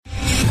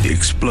the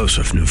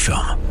explosive new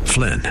film,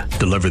 Flynn,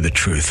 Deliver the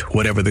Truth,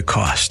 Whatever the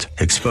Cost,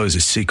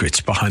 exposes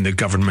secrets behind the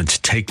government's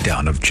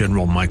takedown of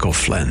General Michael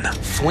Flynn.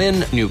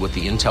 Flynn knew what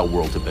the intel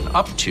world had been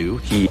up to.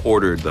 He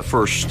ordered the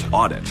first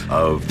audit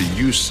of the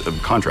use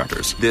of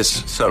contractors.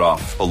 This set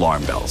off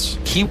alarm bells.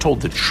 He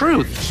told the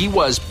truth. He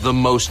was the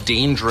most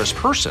dangerous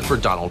person for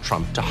Donald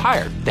Trump to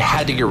hire. They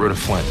had to get rid of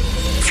Flynn.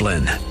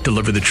 Flynn,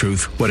 Deliver the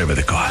Truth, Whatever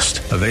the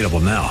Cost. Available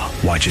now.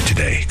 Watch it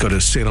today. Go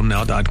to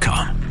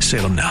salemnow.com.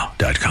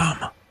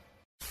 salemnow.com.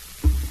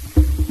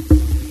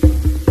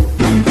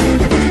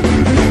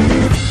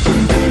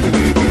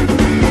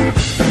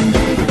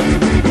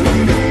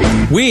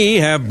 We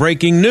have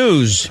breaking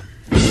news.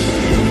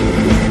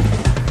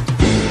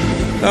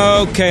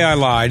 Okay, I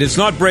lied. It's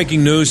not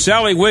breaking news.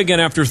 Sally Wiggin,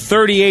 after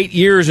 38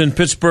 years in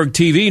Pittsburgh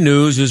TV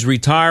news, is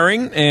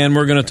retiring, and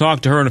we're going to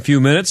talk to her in a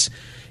few minutes.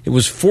 It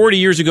was 40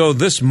 years ago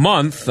this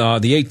month, the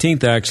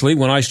 18th actually,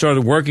 when I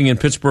started working in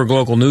Pittsburgh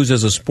local news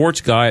as a sports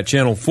guy at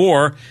Channel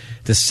 4,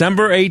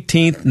 December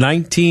 18th,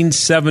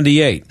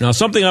 1978. Now,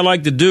 something I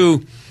like to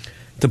do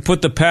to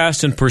put the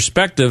past in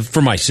perspective, for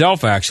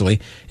myself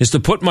actually, is to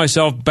put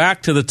myself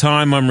back to the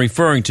time I'm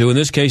referring to, in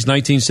this case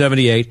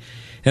 1978,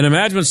 and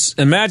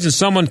imagine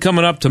someone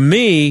coming up to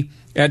me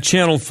at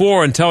Channel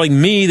 4 and telling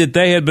me that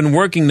they had been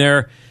working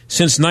there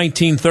since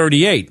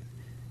 1938.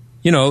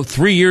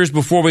 3 years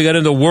before we got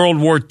into World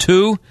War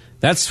II.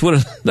 That's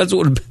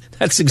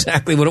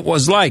exactly what it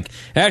was like.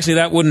 Actually,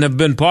 that wouldn't have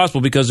been possible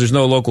because there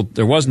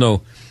was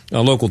no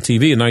local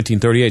TV in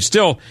 1938.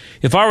 Still,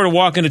 if I were to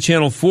walk into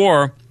Channel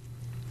 4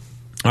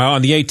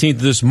 on the 18th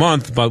of this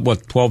month,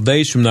 about 12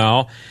 days from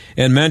now,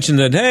 and mention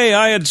that, hey,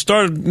 I had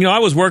started, I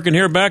was working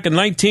here back in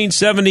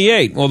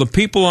 1978. Well, the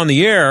people on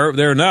the air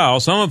there now,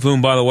 some of whom,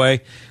 by the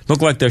way,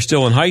 look like they're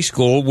still in high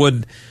school,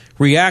 would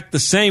react the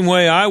same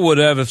way I would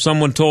have if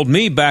someone told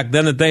me back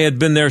then that they had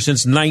been there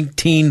since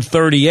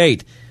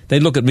 1938.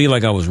 They'd look at me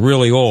like I was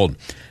really old.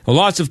 Well,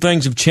 lots of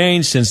things have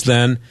changed since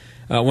then.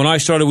 When I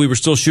started, we were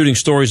still shooting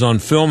stories on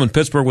film, and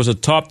Pittsburgh was a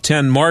top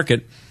 10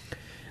 market.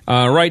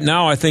 Right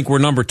now, I think we're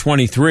number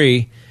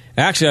 23.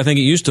 Actually, I think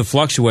it used to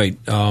fluctuate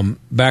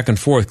back and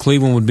forth.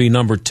 Cleveland would be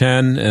number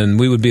 10, and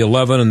we would be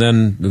 11, and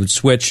then it would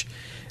switch.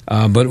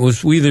 But it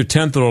was either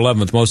 10th or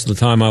 11th most of the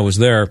time I was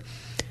there.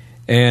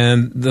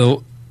 And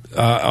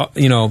I've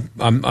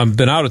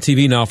been out of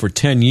TV now for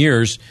 10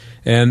 years,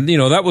 and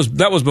that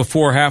was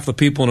before half the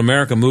people in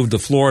America moved to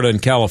Florida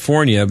and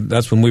California.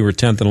 That's when we were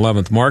 10th and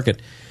 11th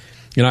market.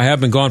 I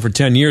have been gone for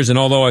 10 years, and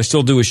although I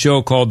still do a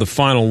show called The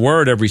Final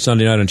Word every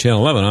Sunday night on Channel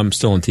 11, I'm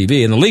still on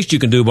TV. And the least you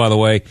can do, by the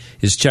way,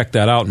 is check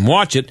that out and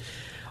watch it.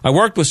 I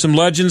worked with some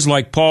legends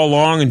like Paul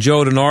Long and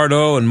Joe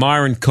DiNardo and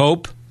Myron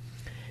Cope,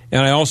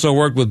 and I also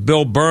worked with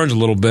Bill Burns a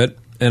little bit,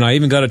 and I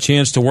even got a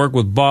chance to work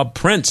with Bob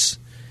Prince.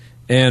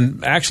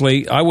 And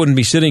actually, I wouldn't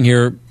be sitting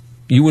here,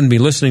 you wouldn't be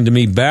listening to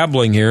me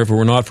babbling here if it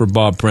were not for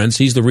Bob Prince.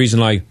 He's the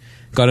reason I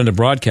got into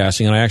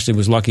broadcasting, and I actually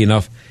was lucky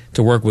enough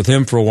to work with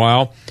him for a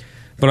while.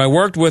 But I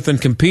worked with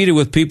and competed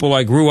with people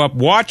I grew up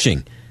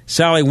watching.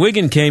 Sally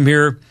Wiggin came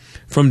here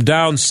from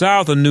down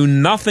south and knew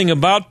nothing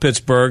about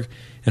Pittsburgh,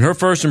 and her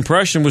first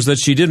impression was that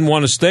she didn't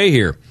want to stay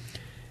here.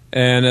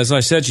 And as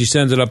I said, she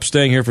ended up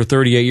staying here for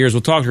 38 years.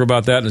 We'll talk to her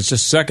about that in just a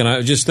second. I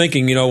was just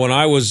thinking, when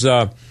I was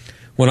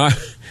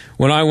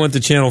when I went to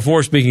Channel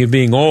 4, speaking of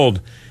being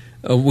old,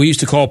 we used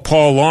to call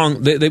Paul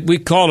Long, we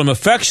called him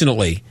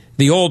affectionately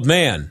the old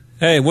man.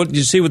 Hey, what did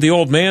you see what the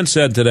old man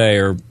said today?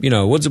 Or,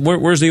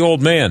 where's the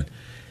old man?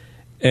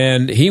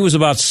 And he was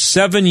about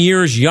 7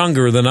 years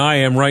younger than I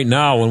am right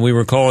now when we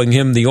were calling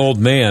him the old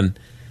man.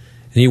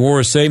 And he wore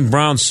the same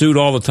brown suit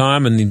all the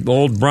time and the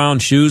old brown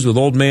shoes with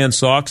old man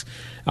socks.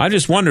 I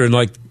just wondered,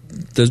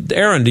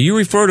 Erin, do you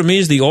refer to me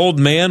as the old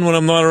man when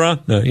I'm not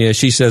around? No, yeah,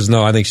 she says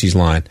no. I think she's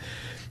lying.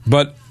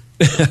 But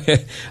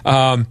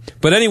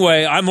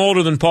anyway, I'm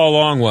older than Paul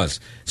Long was.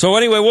 So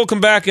anyway, we'll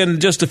come back in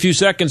just a few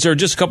seconds or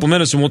just a couple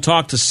minutes, and we'll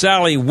talk to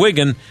Sally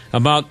Wiggin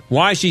about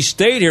why she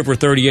stayed here for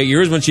 38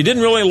 years when she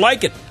didn't really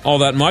like it all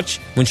that much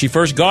when she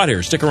first got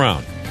here. Stick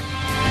around.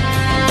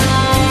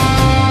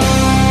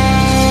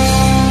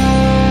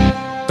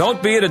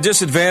 Don't be at a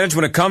disadvantage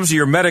when it comes to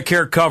your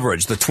Medicare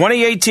coverage. The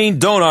 2018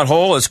 donut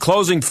hole is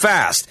closing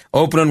fast.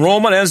 Open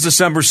enrollment ends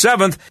December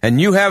 7th,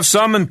 and you have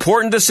some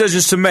important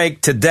decisions to make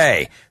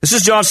today. This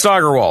is John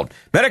Steigerwald.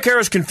 Medicare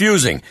is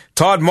confusing.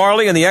 Todd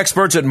Marley and the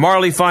experts at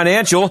Marley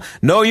Financial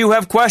know you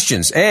have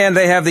questions, and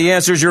they have the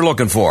answers you're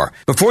looking for.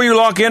 Before you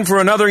lock in for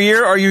another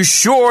year, are you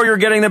sure you're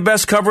getting the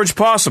best coverage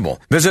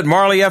possible? Visit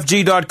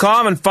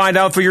MarleyFG.com and find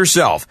out for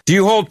yourself. Do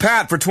you hold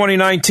pat for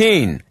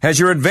 2019? Has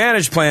your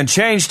Advantage plan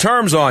changed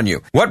terms on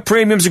you? What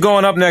premiums are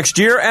going up next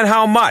year and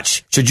how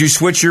much? Should you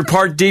switch your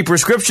Part D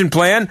prescription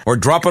plan or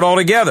drop it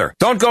altogether?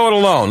 Don't go it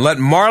alone. Let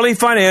Marley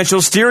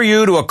Financial steer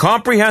you to a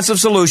comprehensive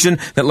solution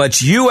that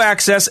lets you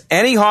access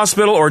any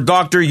hospital or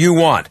doctor you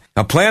want.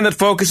 A plan that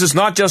focuses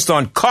not just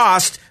on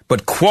cost,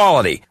 but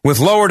quality, with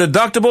lower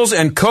deductibles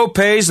and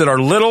co-pays that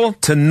are little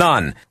to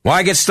none.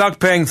 Why get stuck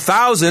paying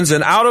thousands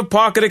in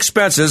out-of-pocket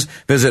expenses?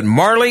 Visit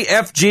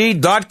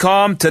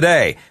marleyfg.com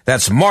today.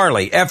 That's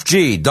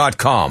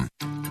marleyfg.com.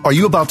 Are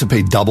you about to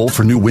pay double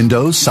for new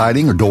windows,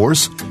 siding, or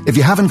doors? If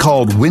you haven't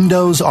called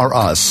Windows R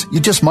Us, you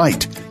just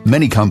might.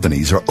 Many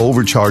companies are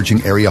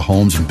overcharging area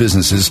homes and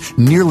businesses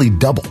nearly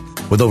double.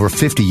 With over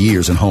 50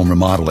 years in home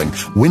remodeling,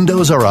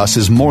 Windows R Us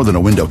is more than a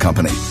window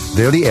company.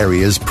 They're the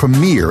area's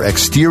premier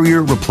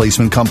exterior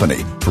replacement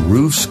company for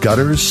roofs,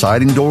 gutters,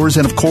 siding, doors,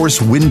 and of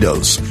course,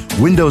 windows.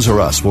 Windows R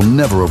Us will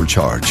never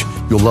overcharge.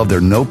 You'll love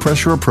their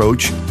no-pressure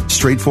approach,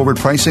 straightforward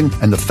pricing,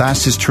 and the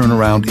fastest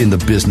turnaround in the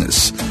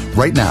business.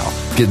 Right now,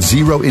 get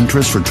zero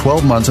interest for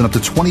 12 months and up to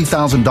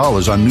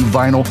 $20,000 on new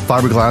vinyl,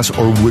 fiberglass,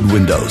 or wood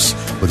windows.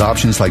 With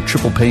options like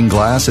triple pane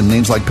glass and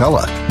names like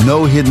Pella.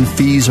 No hidden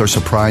fees or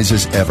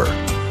surprises ever.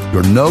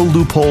 Your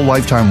no-loophole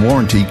lifetime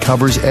warranty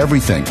covers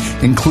everything,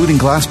 including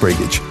glass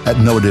breakage, at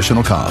no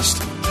additional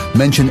cost.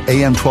 Mention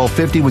AM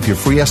 1250 with your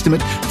free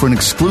estimate for an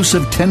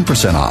exclusive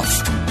 10%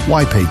 off.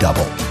 Why pay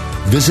double?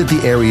 Visit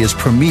the area's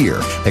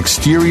premier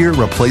exterior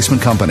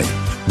replacement company,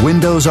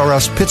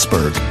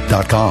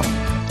 WindowsRUsPittsburgh.com.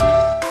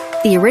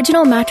 The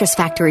Original Mattress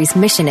Factory's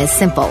mission is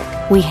simple.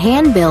 We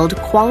hand-build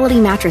quality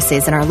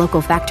mattresses in our local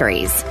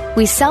factories.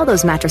 We sell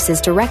those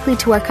mattresses directly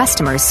to our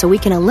customers so we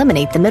can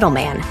eliminate the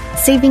middleman,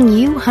 saving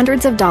you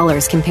hundreds of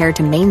dollars compared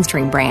to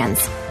mainstream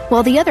brands.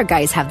 While the other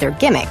guys have their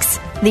gimmicks,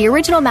 the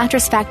Original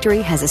Mattress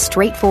Factory has a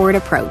straightforward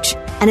approach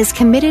and is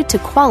committed to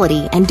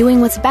quality and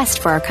doing what's best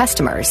for our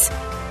customers.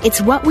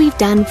 It's what we've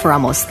done for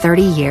almost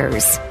 30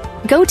 years.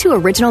 Go to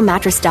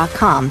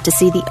originalmattress.com to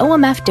see the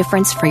OMF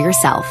difference for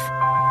yourself.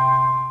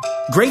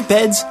 Great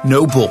beds,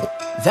 no bull.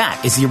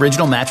 That is the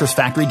Original Mattress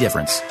Factory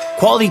difference.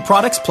 Quality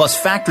products plus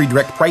factory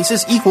direct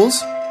prices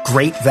equals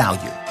great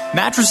value.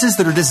 Mattresses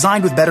that are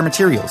designed with better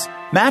materials.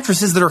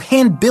 Mattresses that are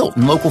hand-built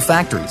in local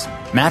factories.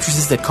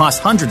 Mattresses that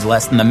cost hundreds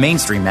less than the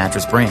mainstream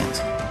mattress brands.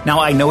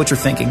 Now I know what you're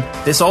thinking.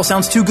 This all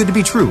sounds too good to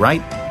be true,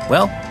 right?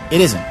 Well, it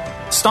isn't.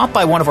 Stop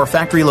by one of our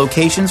factory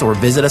locations or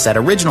visit us at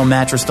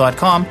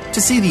originalmattress.com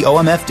to see the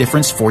OMF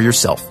difference for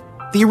yourself.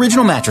 The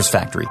Original Mattress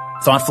Factory.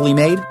 Thoughtfully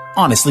made,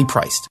 honestly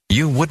priced.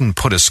 You wouldn't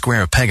put a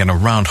square peg in a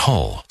round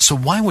hole, so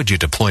why would you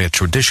deploy a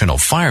traditional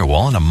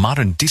firewall in a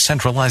modern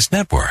decentralized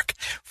network?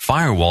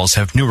 Firewalls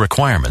have new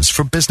requirements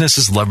for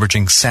businesses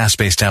leveraging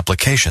SaaS-based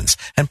applications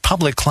and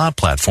public cloud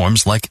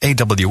platforms like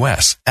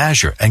AWS,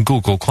 Azure, and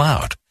Google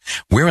Cloud.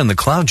 We're in the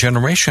cloud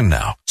generation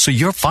now, so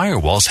your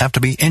firewalls have to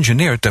be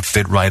engineered to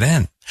fit right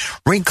in.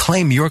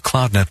 Reclaim your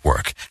cloud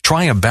network.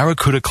 Try a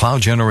Barracuda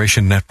Cloud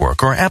Generation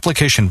Network or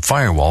application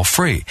firewall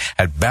free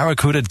at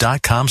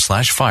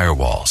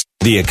barracuda.com/firewalls.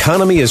 The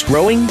economy is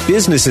growing,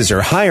 businesses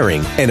are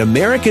hiring, and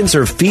Americans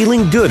are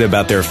feeling good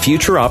about their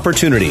future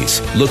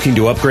opportunities. Looking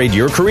to upgrade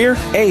your career?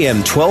 AM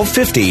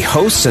 1250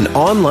 hosts an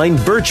online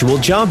virtual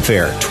job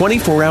fair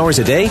 24 hours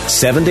a day,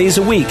 7 days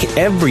a week,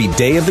 every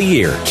day of the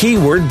year.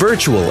 Keyword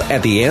virtual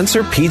at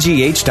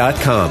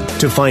theanswerpgh.com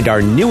to find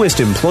our newest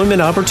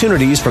employment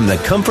opportunities from the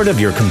comfort of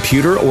your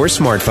computer or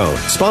smartphone.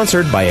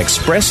 Sponsored by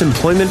Express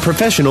Employment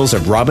Professionals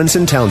of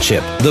Robinson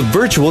Township. The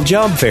virtual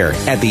job fair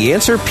at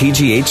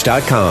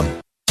theanswerpgh.com.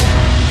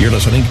 You're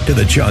listening to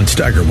the John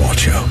Steigerwald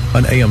Show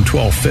on AM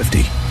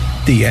 1250.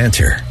 The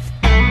Answer.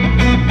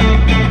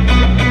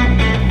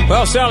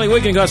 Well, Sally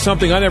Wiggin got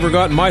something I never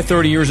got in my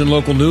 30 years in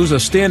local news, a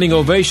standing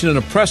ovation in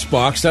a press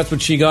box. That's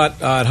what she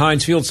got at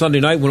Heinz Field Sunday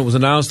night when it was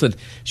announced that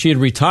she had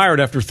retired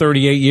after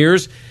 38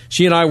 years.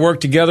 She and I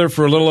worked together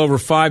for a little over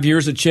 5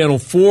 years at Channel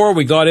 4.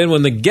 We got in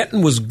when the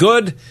getting was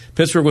good.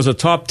 Pittsburgh was a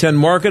top 10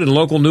 market, and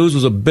local news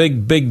was a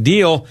big, big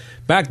deal.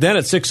 Back then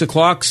at 6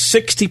 o'clock,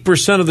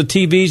 60% of the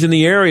TVs in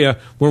the area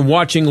were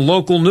watching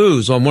local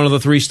news on one of the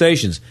three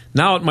stations.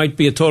 Now it might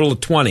be a total of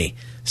 20.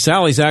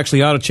 Sally's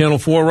actually out of Channel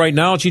 4 right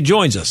now, and she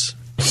joins us.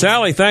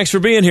 Sally, thanks for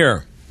being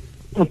here.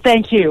 Well,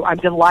 thank you. I'm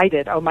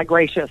delighted. Oh, my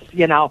gracious.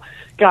 You know,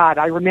 God,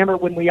 I remember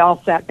when we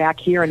all sat back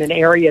here in an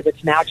area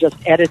that's now just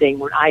editing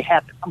when I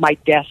had my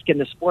desk in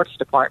the sports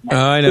department.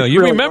 I know.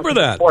 You really remember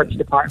that. Sports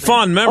department.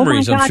 Fond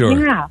memories, oh my God, I'm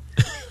sure. Yeah.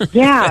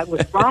 Yeah, it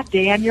was Rod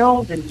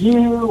Daniels and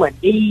you and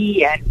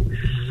me and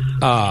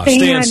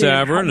Stan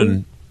Savran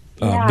and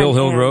Bill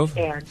Hillgrove.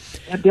 And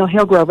Bill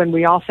Hillgrove. And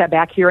we all sat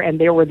back here, and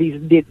there were these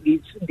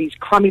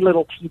crummy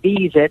little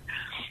TVs that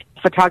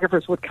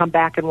photographers would come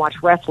back and watch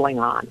wrestling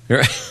on.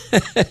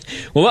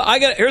 Well,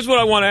 here's what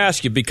I want to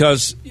ask you,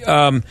 because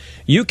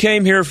you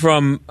came here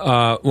from,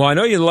 I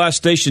know the last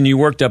station you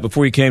worked at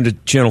before you came to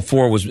Channel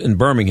 4 was in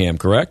Birmingham,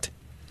 correct?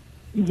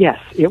 Yes,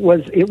 it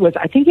was.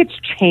 I think it's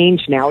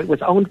changed now. It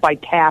was owned by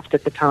Taft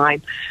at the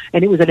time,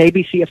 and it was an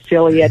ABC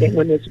affiliate. It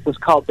was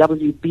called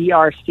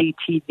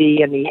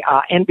WBRC-TV, and the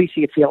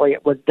NBC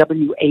affiliate was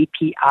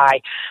WAPI.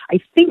 I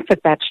think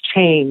that's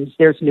changed.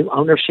 There's new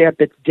ownership.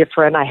 It's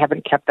different. I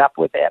haven't kept up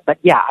with it. But,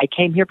 yeah, I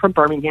came here from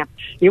Birmingham.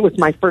 It was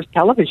my first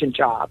television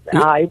job.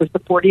 It was the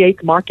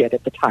 48th market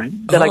at the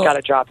time that I got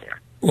a job there.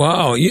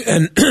 Wow.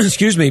 And,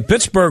 excuse me,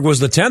 Pittsburgh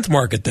was the 10th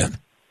market then.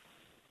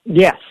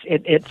 Yes,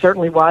 it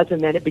certainly was, and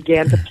then it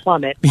began to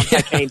plummet once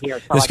I came here.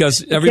 So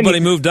because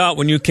everybody moved out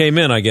when you came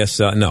in, I guess.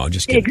 No,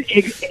 just kidding.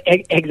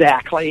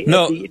 Exactly.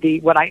 No. The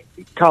what I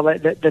call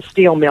it, the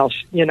steel mill,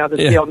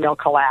 steel mill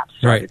collapse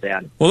started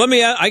then. Well,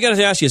 I got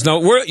to ask you,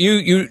 now,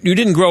 you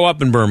didn't grow up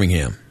in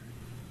Birmingham?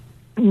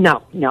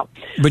 No.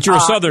 But you're a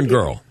Southern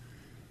girl.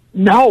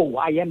 No,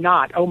 I am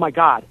not. Oh, my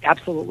God,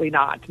 absolutely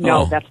not.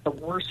 No, That's the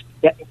worst,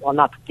 well,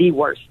 not the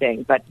worst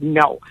thing, but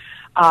no.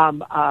 My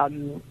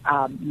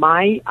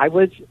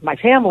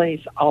family's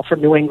all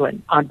from New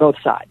England on both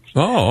sides.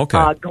 Oh, okay.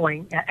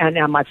 And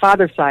on my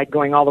father's side,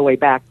 going all the way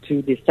back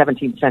to the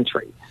 17th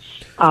century.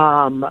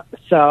 My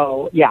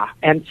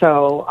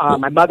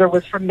mother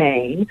was from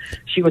Maine.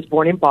 She was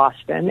born in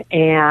Boston,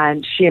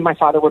 and she and my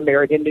father were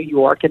married in New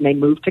York, and they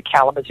moved to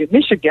Kalamazoo,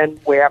 Michigan,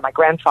 where my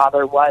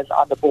grandfather was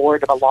on the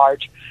board of a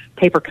large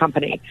paper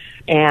company.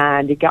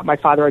 And he got my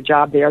father a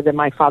job there. Then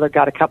my father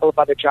got a couple of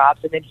other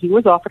jobs, and then he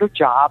was offered a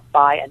job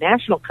by a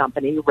national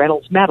company,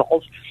 Reynolds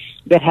Metals,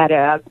 that had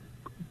a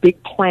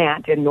big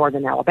plant in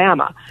northern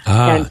Alabama.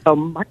 And so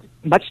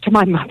much to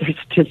my mother's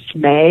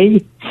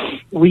dismay,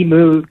 we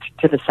moved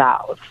to the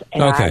South.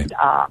 And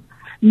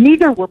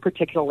neither were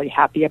particularly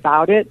happy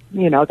about it.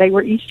 They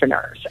were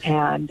Easterners.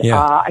 And,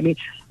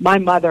 my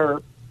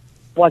mother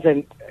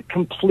wasn't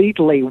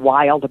completely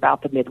wild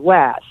about the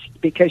Midwest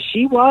because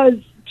she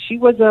was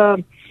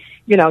a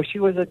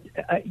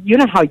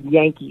how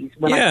Yankees,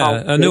 when I call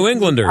a New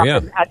Englander,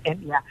 and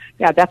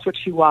that's what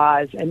she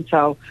was. And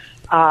so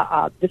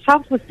the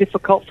South was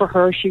difficult for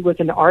her. She was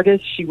an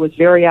artist. She was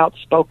very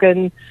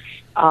outspoken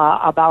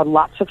about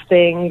lots of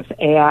things,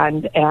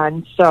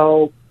 and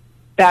so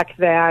back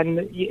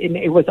then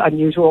it was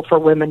unusual for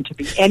women to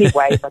be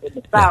anyway, but in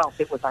the South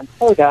it was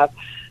unheard of.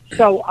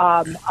 So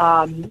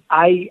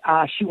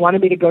she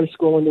wanted me to go to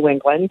school in New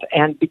England,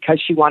 and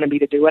because she wanted me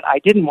to do it, I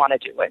didn't want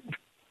to do it.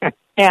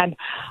 And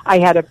I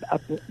had a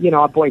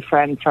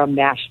boyfriend from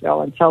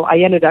Nashville, and so I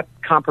ended up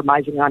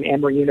compromising on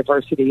Emory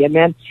University. And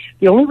then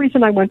the only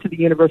reason I went to the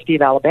University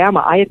of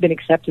Alabama, I had been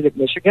accepted at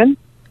Michigan,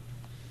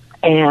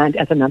 and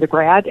as an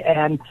undergrad,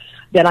 and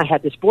then I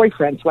had this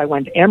boyfriend, so I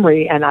went to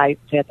Emory, and I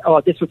said,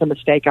 this was a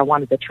mistake. I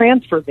wanted to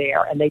transfer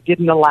there, and they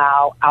didn't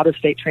allow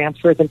out-of-state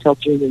transfers until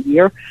junior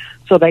year.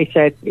 So they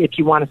said, if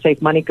you want to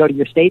save money, go to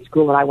your state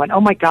school. And I went, oh,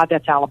 my God,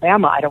 that's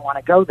Alabama. I don't want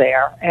to go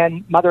there.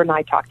 And Mother and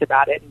I talked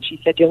about it, and she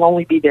said, you'll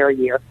only be there a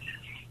year.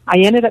 I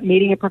ended up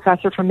meeting a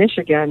professor from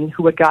Michigan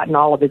who had gotten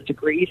all of his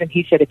degrees, and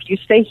he said, if you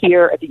stay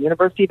here at the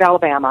University of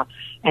Alabama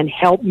and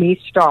help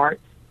me start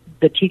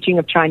the teaching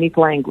of Chinese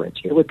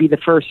language, it would be the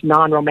first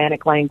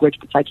non-Romantic language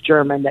besides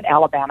German that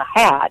Alabama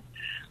had.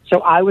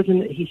 So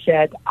he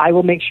said, I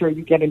will make sure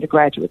you get into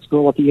graduate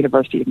school at the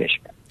University of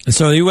Michigan. And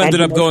so you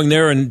ended up going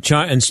there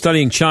and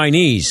studying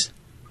Chinese.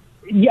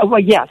 Yeah, well,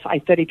 yes, I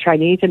studied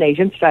Chinese and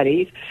Asian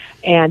studies,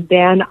 and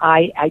then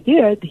I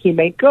did. He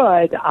made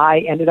good. I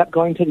ended up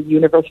going to the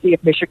University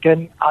of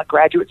Michigan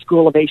Graduate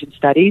School of Asian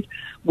Studies,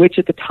 which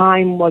at the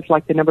time was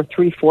like the number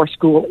 3-4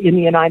 school in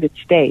the United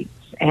States.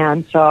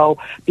 And so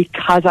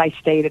because I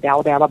stayed at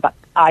Alabama, but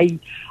I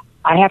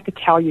have to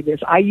tell you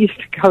this, I used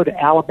to go to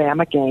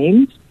Alabama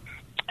games,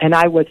 and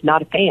I was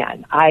not a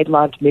fan. I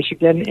loved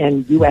Michigan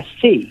and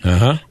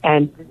USC,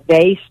 and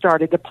they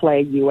started to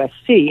play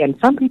USC. And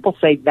some people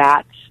say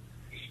that's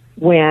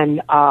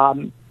when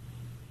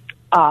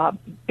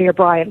Bear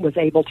Bryant was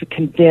able to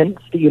convince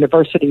the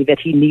university that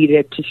he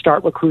needed to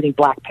start recruiting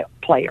black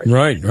players.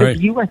 Right.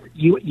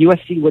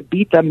 USC would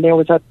beat them. There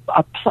was a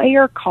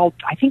player called,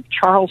 I think,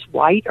 Charles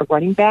White, a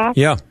running back.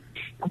 Yeah.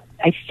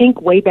 I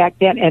think way back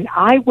then, and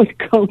I would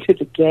go to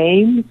the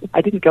games.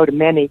 I didn't go to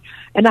many,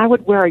 and I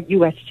would wear a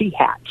USC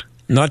hat.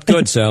 Not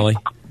good, Sally.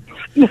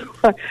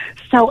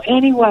 So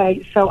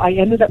anyway, I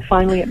ended up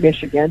finally at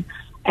Michigan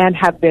and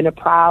have been a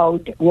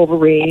proud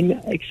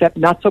Wolverine, except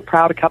not so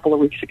proud a couple of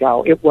weeks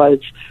ago. It was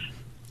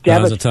devastating.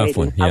 That was a tough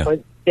one, yeah. I was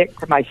sick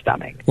to my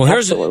stomach. Well,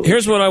 here's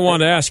what I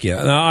want to ask you.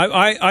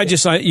 Now,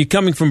 you're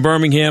coming from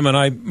Birmingham, and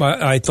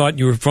I thought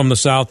you were from the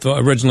South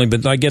originally,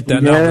 but I get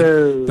that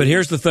now. But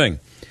here's the thing.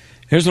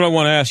 Here's what I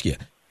want to ask you.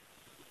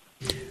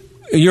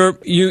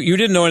 You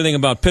didn't know anything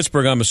about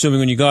Pittsburgh, I'm assuming,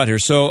 when you got here.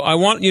 So I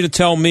want you to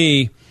tell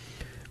me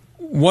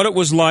what it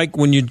was like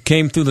when you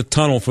came through the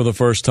tunnel for the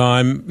first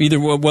time, either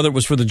whether it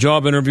was for the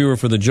job interview or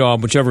for the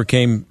job, whichever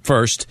came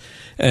first,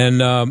 and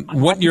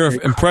what your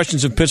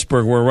impressions of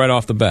Pittsburgh were right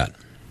off the bat.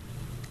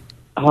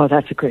 Oh,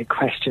 that's a great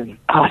question.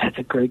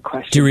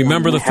 Do you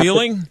remember the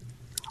feeling?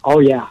 Oh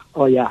yeah.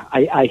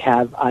 I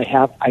have.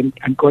 I'm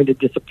going to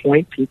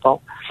disappoint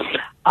people.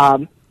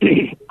 I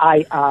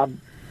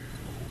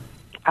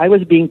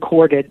was being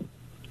courted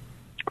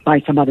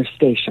by some other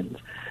stations,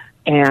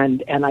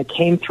 and I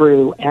came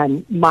through,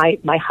 and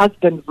my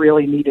husband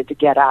really needed to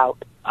get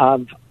out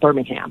of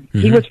Birmingham. Mm-hmm.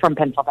 He was from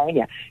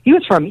Pennsylvania. He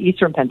was from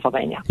eastern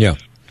Pennsylvania. Yeah.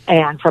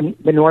 And from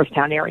the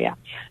Norristown area.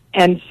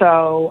 And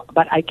so,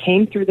 but I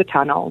came through the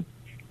tunnel.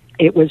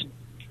 It was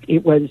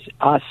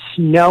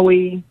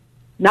snowy,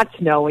 not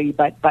snowy,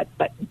 but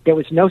there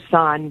was no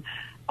sun,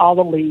 all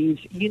the leaves.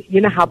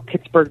 You know how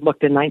Pittsburgh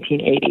looked in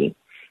 1980.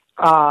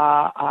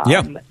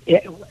 And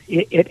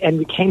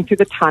we came through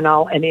the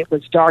tunnel, and it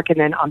was dark. And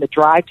then on the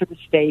drive to the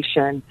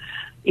station,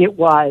 it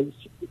was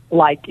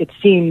like it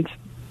seemed,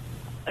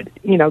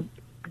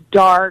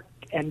 dark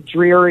and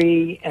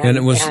dreary. And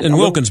it was in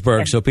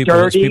Wilkinsburg, so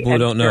people who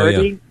don't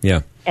know,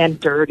 and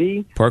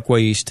dirty.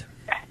 Parkway East.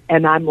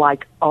 And I'm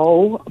like,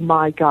 oh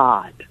my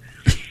God.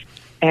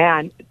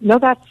 And no,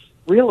 that's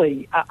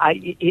really,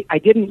 I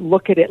didn't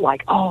look at it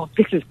like, oh,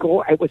 this is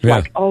gore. I was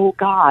like, oh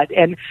God.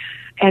 And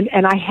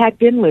I had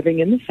been living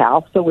in the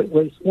South, so it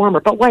was warmer.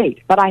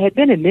 But I had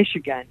been in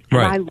Michigan,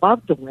 and I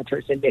loved the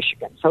winters in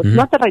Michigan. So it's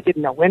not that I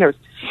didn't know winters.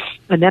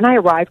 And then I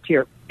arrived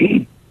here,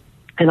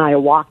 and I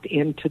walked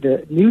into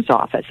the news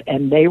office,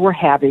 and they were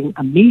having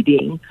a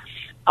meeting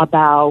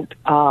about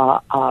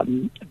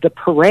the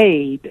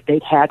parade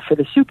they'd had for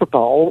the Super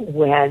Bowl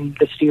when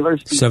the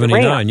Steelers beat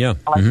 79, the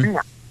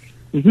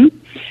Rams.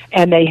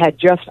 And they had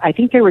I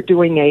think they were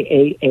doing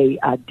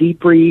a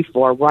debrief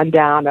or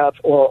rundown of,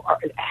 or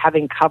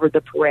having covered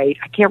the parade.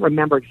 I can't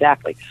remember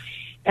exactly.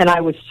 And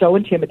I was so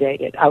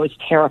intimidated. I was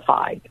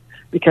terrified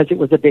because it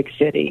was a big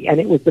city, and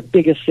it was the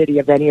biggest city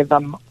of any of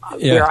them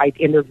where I'd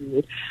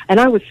interviewed. And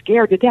I was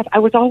scared to death. I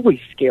was always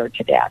scared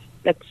to death.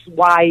 That's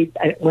why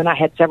when I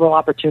had several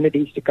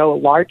opportunities to go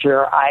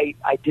larger, I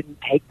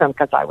didn't take them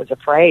because I was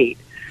afraid.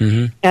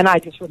 And I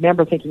just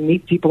remember thinking,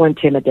 these people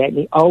intimidate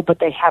me. Oh, but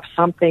they have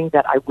something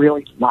that I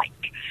really like.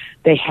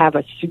 They have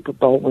a Super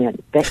Bowl winner.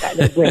 They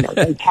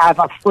have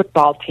a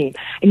football team.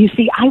 And you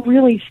see, I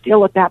really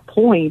still at that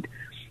point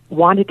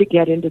wanted to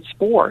get into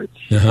sports,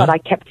 but I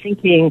kept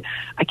thinking,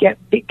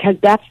 because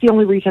that's the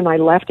only reason I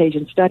left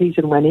Asian Studies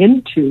and went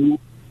into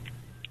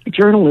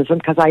journalism,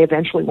 because I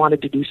eventually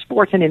wanted to do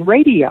sports. And in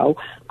radio,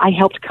 I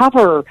helped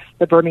cover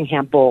the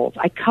Birmingham Bulls.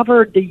 I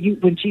covered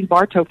when Gene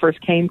Bartow first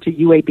came to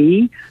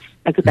UAB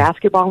as a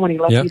basketball when he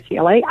left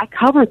UCLA. I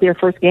covered their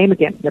first game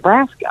against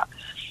Nebraska.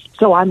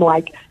 So I'm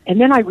like, and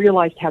then I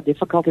realized how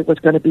difficult it was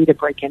going to be to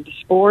break into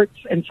sports.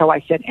 And so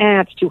I said,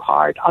 it's too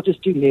hard. I'll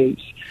just do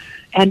news.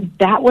 And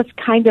that was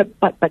kind of,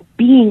 but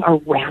being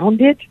around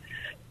it,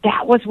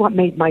 that was what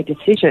made my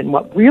decision.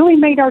 What really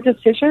made our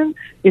decision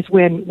is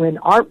when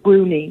Art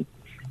Rooney,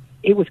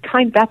 it was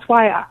that's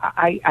why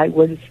I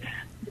was,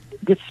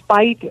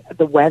 despite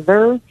the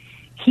weather,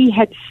 he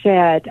had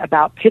said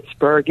about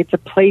Pittsburgh, it's a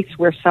place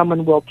where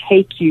someone will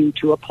take you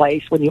to a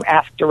place when you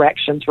ask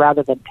directions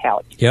rather than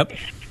tell you. Yep.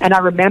 And I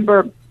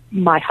remember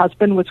my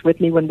husband was with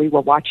me when we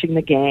were watching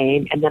the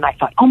game, and then I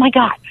thought, oh my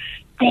God,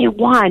 they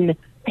won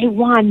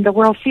the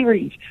World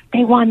Series.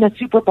 They won the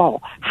Super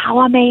Bowl. How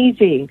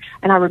amazing.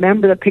 And I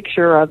remember the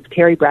picture of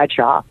Terry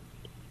Bradshaw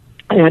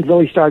and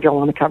Billy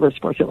Stargell on the cover of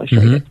Sports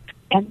Illustrated.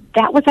 And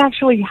that was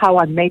actually how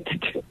I made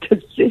the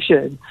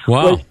decision.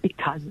 Wow. It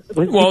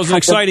was an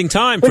exciting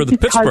time for the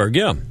Pittsburgh,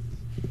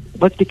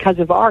 was because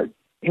of Art.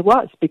 It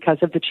was because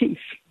of the Chief,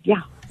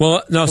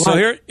 Well, no, so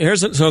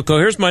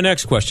here's my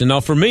next question.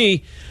 Now, for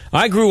me,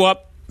 I grew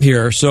up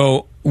here,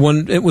 so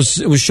when it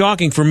was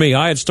shocking for me.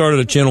 I had started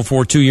at Channel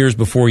 4 2 years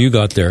before you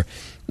got there.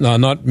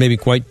 Not maybe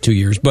quite 2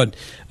 years, but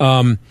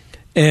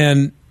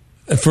and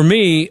for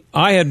me,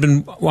 I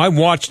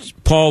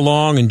watched Paul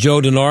Long and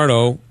Joe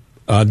DiNardo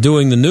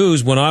doing the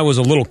news when I was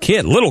a little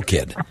kid.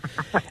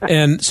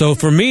 And so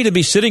for me to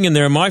be sitting in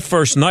there my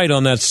first night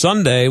on that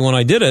Sunday when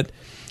I did it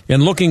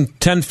and looking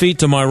 10 feet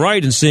to my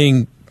right and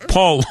seeing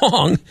Paul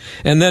Long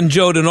and then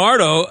Joe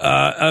DiNardo,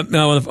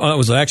 it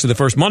was actually the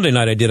first Monday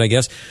night I did, I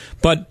guess.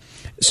 But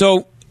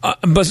so,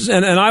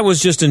 and I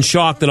was just in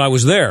shock that I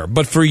was there.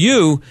 But for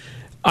you,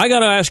 I got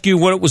to ask you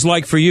what it was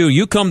like for you.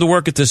 You come to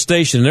work at this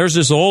station. There's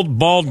this old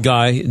bald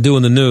guy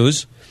doing the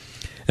news,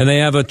 and they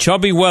have a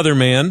chubby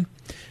weatherman.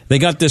 They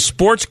got this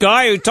sports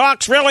guy who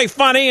talks really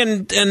funny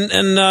and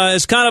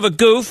is kind of a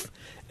goof.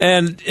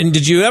 And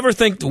did you ever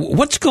think,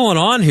 what's going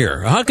on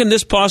here? How can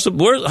this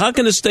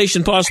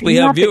station possibly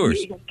have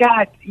viewers?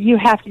 You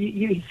have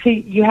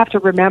to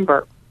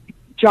remember,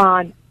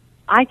 John,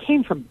 I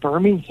came from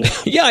Birmingham.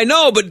 Yeah, I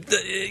know,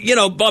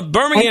 but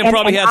Birmingham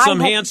probably had some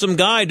handsome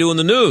guy doing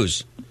the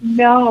news.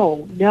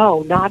 No,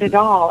 not at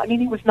all. I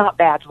mean, he was not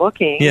bad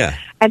looking. Yeah.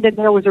 And then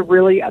there was a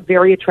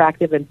very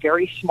attractive and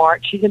very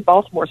smart, she's in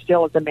Baltimore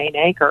still as the main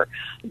anchor,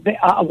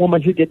 a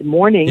woman who did the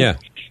morning. Yeah.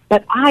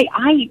 But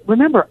I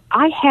remember,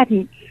 I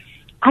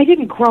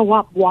didn't grow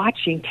up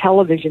watching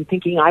television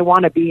thinking I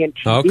want to be in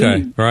TV.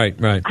 Okay,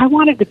 right. I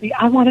wanted to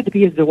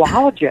be a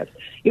zoologist.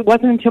 It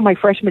wasn't until my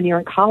freshman year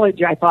in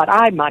college I thought,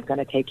 I'm not going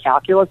to take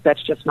calculus.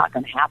 That's just not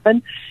going to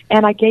happen.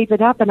 And I gave it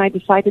up, and I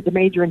decided to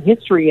major in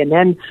history. And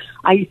then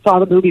I saw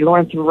the movie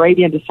Lawrence of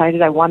Arabia and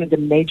decided I wanted to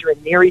major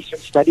in Near Eastern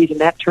Studies,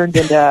 and that turned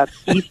into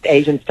East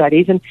Asian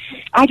Studies. And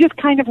I just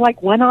kind of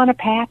went on a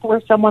path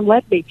where someone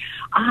led me.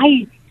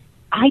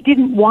 I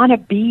didn't want to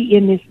be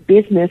in this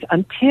business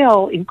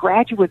until in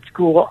graduate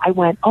school I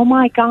went, oh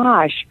my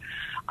gosh,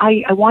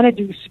 I want to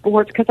do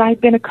sports because I had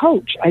been a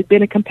coach. I'd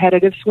been a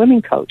competitive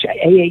swimming coach, an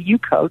AAU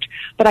coach,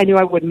 but I knew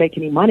I wouldn't make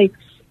any money.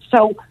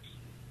 So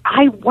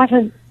I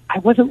wasn't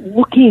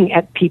looking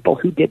at people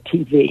who did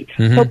TV.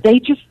 So they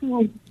just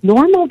seemed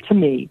normal to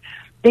me.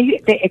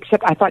 They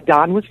except I thought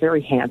Don was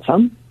very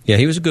handsome. Yeah,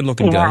 he was a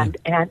good-looking guy.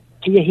 And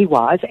yeah, he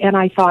was. And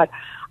I thought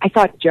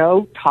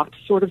Joe talked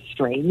sort of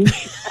strange.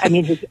 I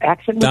mean, his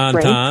accent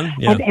was strange.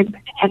 Yeah.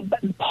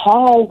 And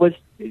Paul was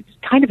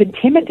kind of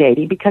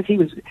intimidating because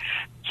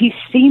he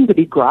seemed to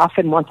be gruff,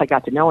 and once I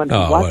got to know him, he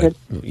wasn't.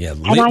 Yeah,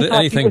 and I thought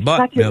anything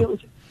but.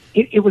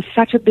 It was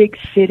such a big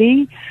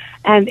city,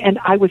 and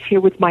I was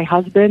here with my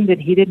husband,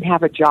 and he didn't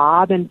have a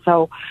job, and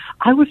so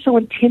I was so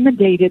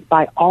intimidated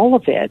by all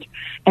of it,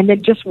 and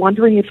then just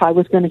wondering if I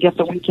was going to get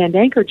the weekend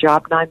anchor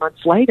job 9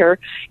 months later,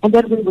 and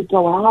then we would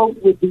go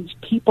out with these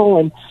people,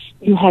 and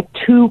you had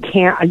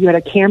you had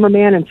a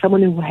cameraman and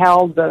someone who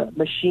held the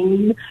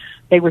machine.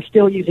 They were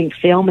still using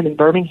film, and in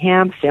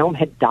Birmingham, film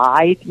had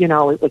died. You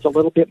know, it was a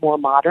little bit more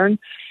modern.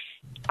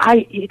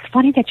 It's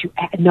funny that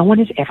no one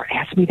has ever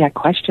asked me that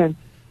question.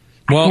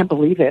 I can't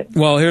believe it.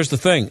 Well, here's the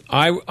thing.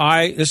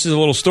 This is a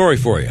little story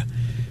for you.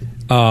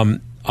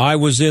 I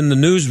was in the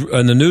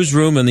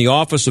newsroom in the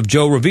office of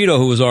Joe Ravito,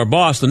 who was our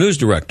boss, the news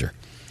director.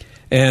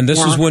 And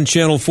this is when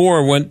Channel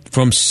 4 went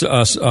from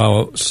a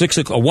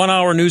 1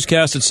 hour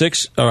newscast at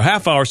 6, or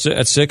half hour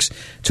at 6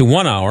 to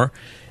 1 hour.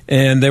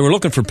 And they were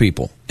looking for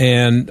people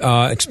and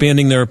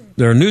expanding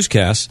their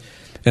newscasts.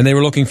 And they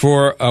were looking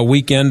for a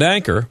weekend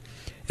anchor.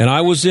 And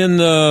I was in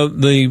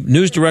the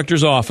news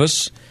director's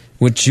office,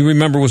 which you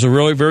remember was a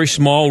really very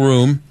small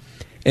room.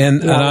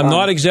 And I'm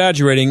not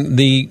exaggerating.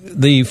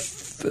 The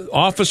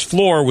office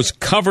floor was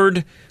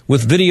covered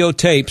with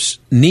videotapes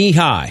knee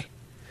high.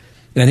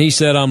 And he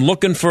said, I'm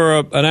looking for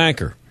an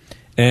anchor.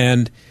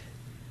 And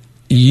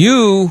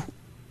I'm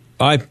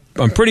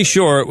pretty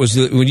sure it was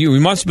you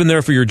must have been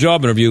there for your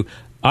job interview.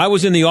 I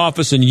was in the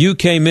office and you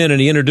came in and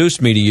he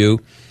introduced me to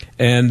you.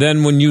 And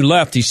then when you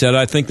left, he said,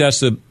 I think that's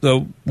the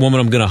woman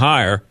I'm going to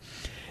hire.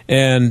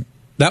 And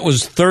that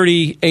was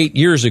 38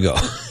 years ago.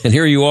 And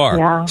here you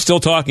are, still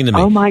talking to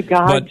me. Oh, my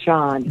God,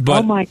 John.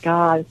 Oh, my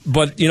God.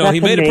 But, he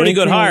That's made a pretty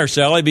good amazing. hire,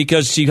 Sally,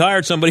 because she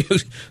hired somebody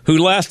who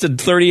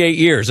lasted 38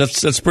 years.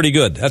 That's pretty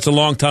good. That's a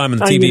long time in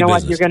the TV business. You know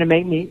what? You're going to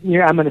make me,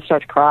 I'm going to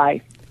start to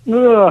cry.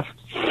 Ugh.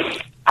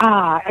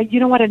 You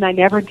know what? And I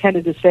never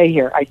intended to say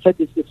here. I said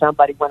this to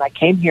somebody when I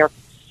came here.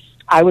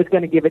 I was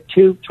going to give it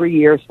 2-3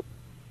 years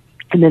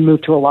and then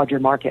move to a larger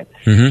market.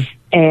 Mm-hmm.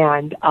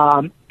 And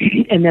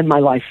then my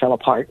life fell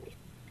apart.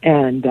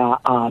 And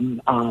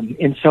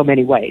in so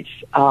many ways,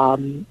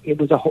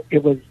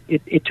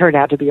 it turned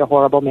out to be a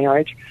horrible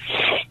marriage.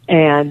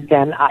 And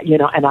then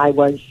and I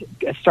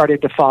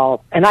started to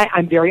fall. And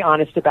I'm very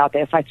honest about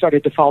this. I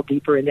started to fall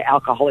deeper into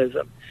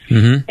alcoholism.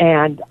 Mm-hmm.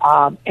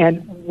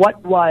 And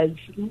what was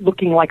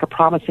looking like a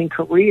promising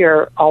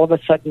career all of a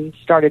sudden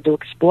started to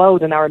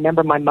explode. And I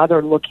remember my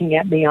mother looking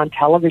at me on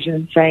television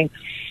and saying,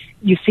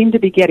 "You seem to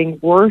be getting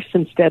worse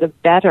instead of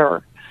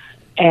better."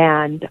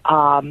 And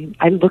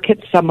I look at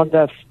some of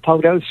the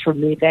photos from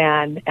me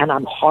then, and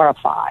I'm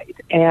horrified.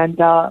 And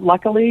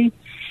luckily,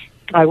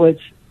 I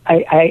went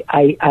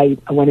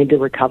into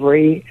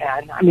recovery,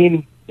 and I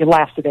mean, it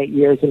lasted 8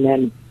 years,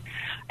 and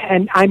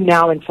I'm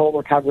now in full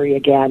recovery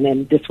again,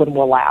 and this one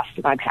will last,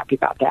 and I'm happy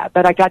about that.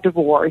 But I got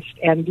divorced,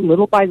 and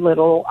little by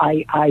little,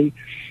 I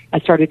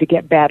started to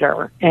get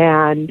better,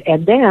 and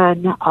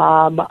then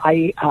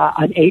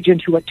an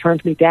agent who had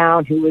turned me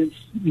down, who was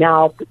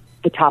now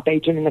the top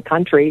agent in the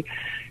country,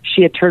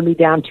 she had turned me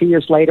down 2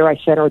 years later. I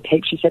sent her a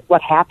tape. She said,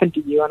 "What happened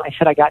to you?" And I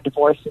said, "I got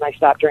divorced and I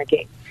stopped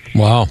drinking."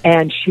 Wow.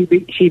 And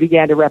she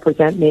began to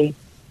represent me,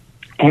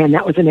 and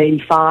that was in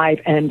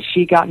 '85, and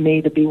she got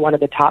me to be one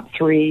of the top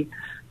 3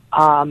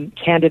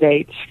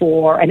 candidates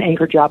for an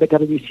anchor job at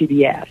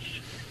WCBS.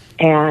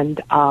 And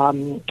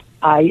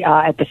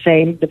at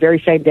the very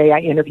same day I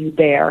interviewed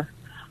there,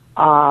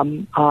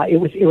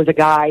 it was a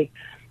guy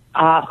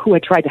who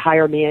had tried to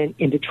hire me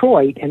in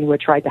Detroit and who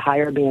had tried to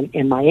hire me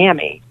in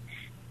Miami.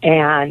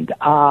 And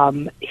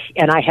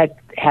I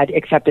had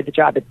accepted the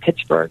job at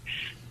Pittsburgh.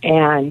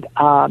 And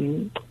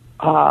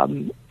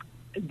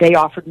they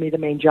offered me the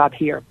main job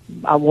here.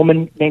 A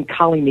woman named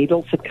Colleen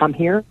Needles had come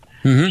here.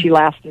 Mm-hmm. She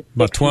lasted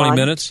about 20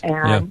 minutes.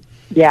 And,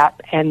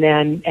 and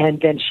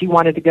then she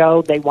wanted to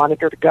go. They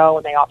wanted her to go,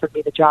 and they offered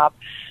me the job.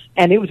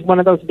 And it was one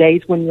of those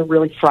days when you're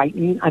really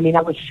frightened. I mean,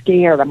 I was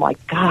scared. I'm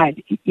like,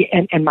 God.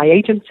 And my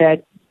agent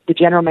said, the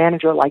general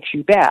manager likes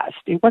you best.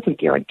 It wasn't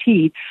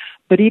guaranteed.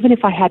 But even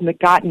if I hadn't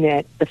gotten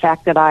it, the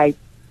fact that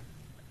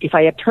if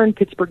I had turned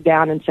Pittsburgh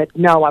down and said,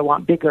 no, I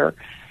want bigger,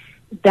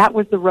 that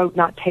was the road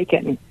not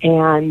taken.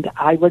 And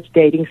I was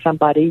dating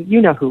somebody,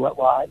 you know who it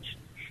was.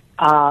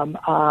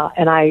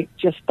 And I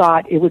just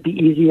thought it would be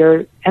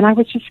easier. And I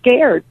was just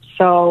scared.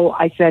 So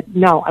I said,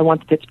 no, I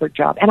want the Pittsburgh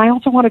job. And I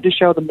also wanted to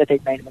show them that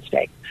they'd made a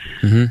mistake.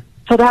 Mm-hmm.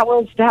 So that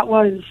was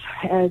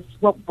as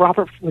what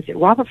Robert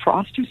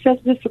Frost who says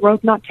this, the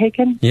road not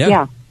taken?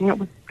 Yeah.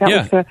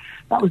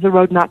 That was the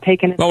road not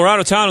taken. Well, we're out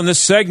of town in this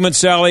segment,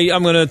 Sally.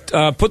 I'm going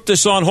to put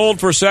this on hold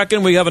for a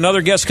second. We have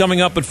another guest coming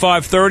up at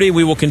 5:30.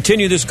 We will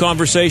continue this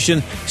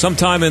conversation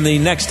sometime in the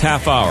next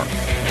half hour.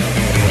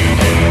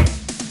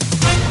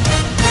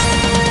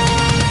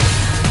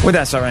 With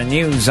SRN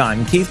News,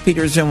 I'm Keith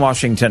Peters in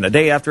Washington. A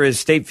day after his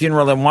state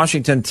funeral in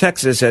Washington,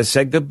 Texas has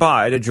said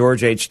goodbye to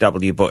George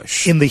H.W.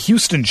 Bush. In the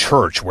Houston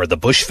church where the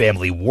Bush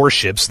family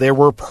worships, there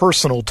were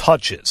personal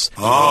touches.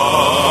 Amazing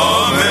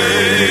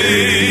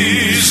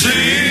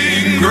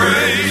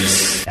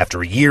Grace.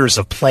 After years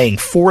of playing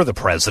for the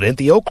president,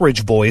 the Oak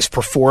Ridge Boys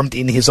performed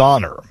in his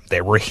honor.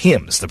 There were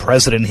hymns the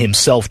president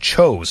himself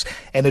chose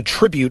and a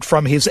tribute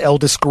from his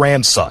eldest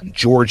grandson,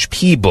 George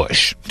P.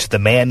 Bush, to the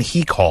man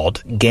he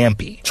called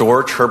Gampy.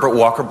 George Herbert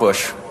Walker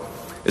Bush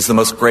is the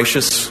most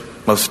gracious,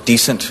 most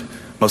decent,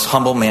 most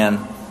humble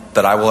man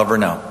that I will ever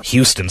know.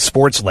 Houston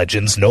sports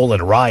legends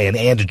Nolan Ryan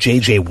and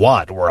J.J.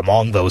 Watt were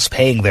among those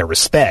paying their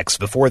respects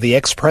before the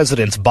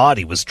ex-president's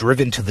body was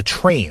driven to the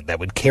train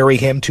that would carry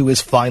him to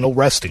his final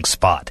resting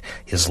spot,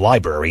 his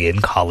library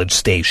in College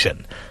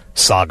Station.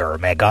 Sagar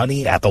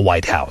Meghani at the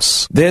White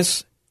House.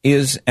 This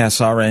is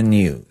SRN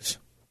News.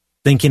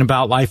 Thinking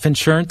about life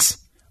insurance?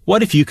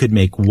 What if you could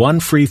make one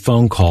free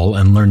phone call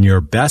and learn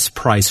your best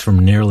price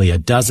from nearly a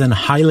dozen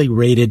highly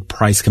rated,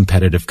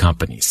 price-competitive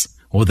companies?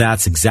 Well,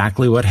 that's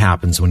exactly what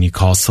happens when you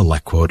call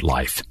SelectQuote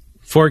Life.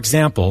 For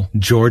example,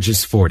 George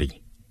is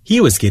 40.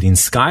 He was getting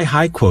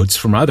sky-high quotes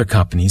from other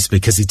companies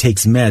because he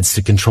takes meds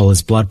to control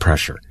his blood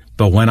pressure.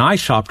 But when I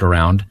shopped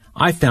around,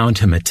 I found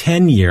him a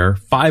 10-year,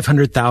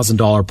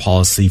 $500,000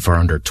 policy for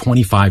under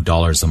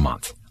 $25 a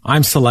month.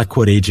 I'm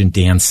SelectQuote agent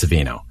Dan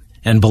Savino.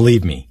 And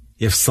believe me,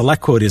 if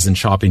SelectQuote isn't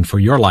shopping for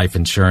your life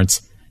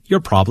insurance,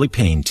 you're probably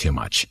paying too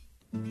much.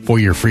 For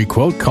your free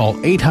quote, call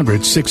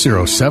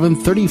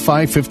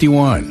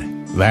 800-607-3551.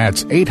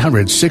 That's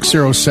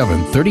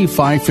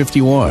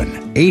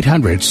 800-607-3551.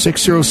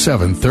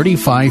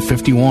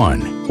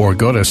 800-607-3551. Or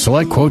go to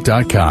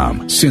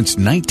SelectQuote.com. Since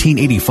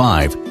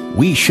 1985,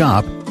 we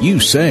shop, you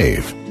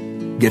save.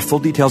 Get full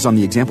details on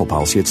the example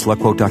policy at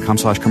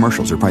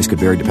SelectQuote.com/commercials. Or price could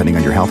vary depending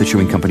on your health,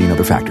 issuing company, and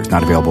other factors.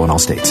 Not available in all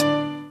states.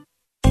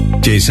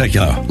 Jay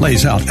Sekulow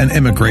lays out an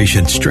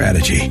immigration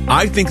strategy.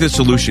 I think the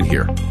solution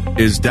here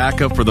is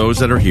DACA for those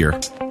that are here.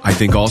 I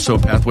think also a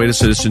pathway to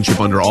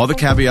citizenship under all the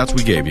caveats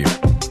we gave you,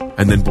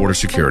 and then border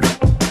security.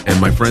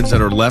 And my friends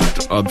that are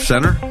left of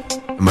center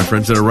and my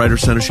friends that are right of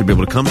center should be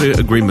able to come to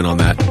agreement on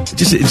that. It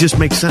just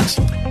makes sense.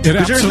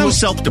 Because there's no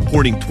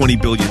self-deporting 20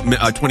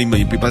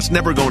 million people. That's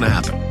never going to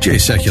happen. Jay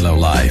Sekulow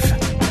Live.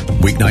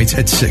 Weeknights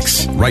at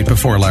 6, right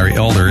before Larry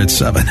Elder at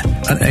 7,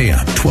 on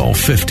AM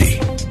 1250.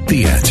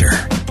 The Answer.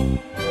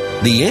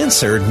 The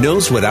Answer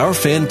knows what our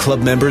fan club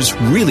members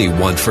really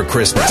want for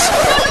Christmas.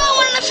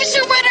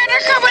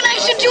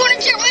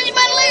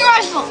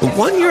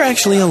 One you're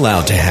actually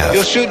allowed to have.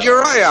 You'll shoot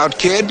your eye out,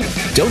 kid.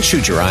 Don't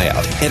shoot your eye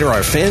out. Enter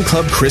our fan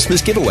club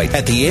Christmas giveaway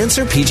at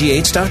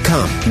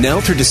theanswerpgh.com now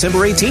through December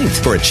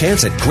 18th for a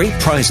chance at great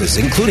prizes,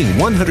 including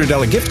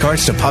 $100 gift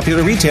cards to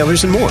popular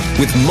retailers and more,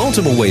 with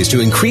multiple ways to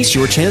increase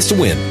your chance to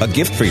win a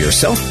gift for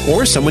yourself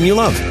or someone you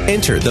love.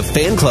 Enter the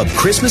fan club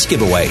Christmas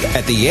giveaway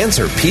at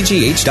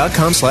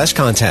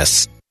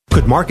theanswerpgh.com/contests.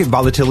 Could market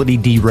volatility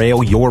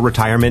derail your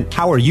retirement?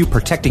 How are you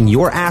protecting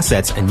your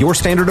assets and your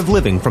standard of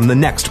living from the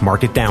next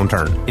market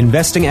downturn?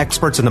 Investing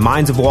experts in the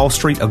minds of Wall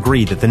Street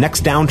agree that the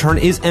next downturn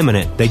is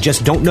imminent. They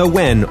just don't know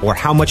when or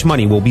how much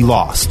money will be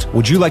lost.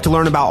 Would you like to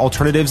learn about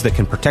alternatives that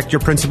can protect your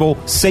principal,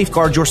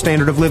 safeguard your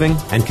standard of living,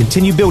 and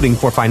continue building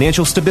for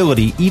financial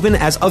stability even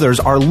as others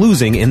are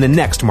losing in the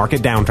next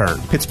market downturn?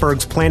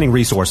 Pittsburgh's planning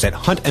resource at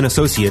Hunt &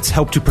 Associates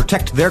help to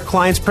protect their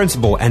clients'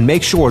 principal and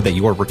make sure that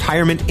your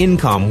retirement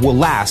income will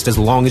last as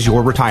long as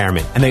your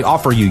retirement. And they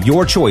offer you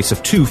your choice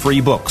of 2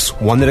 free books.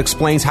 One that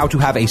explains how to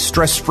have a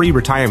stress-free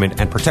retirement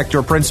and protect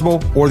your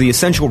principal, or the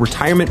essential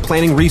retirement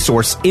planning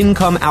resource,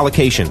 Income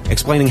Allocation,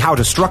 explaining how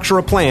to structure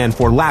a plan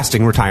for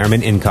lasting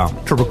retirement income.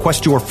 To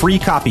request your free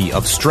copy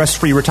of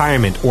Stress-Free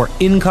Retirement or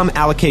Income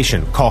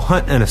Allocation, call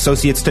Hunt &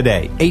 Associates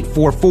today.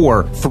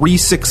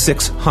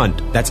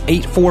 844-366-HUNT. That's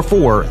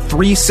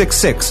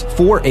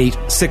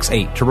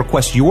 844-366-4868 to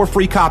request your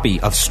free copy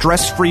of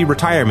Stress-Free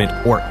Retirement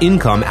or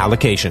Income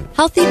Allocation.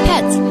 Healthy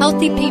pets,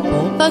 healthy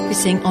people,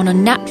 focusing on a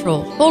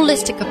natural,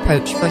 holistic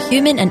approach for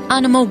human and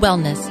animal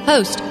wellness.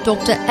 Host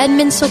Dr.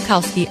 Edmund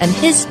Sokalski and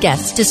his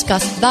guests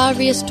discuss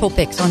various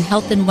topics on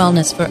health and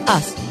wellness for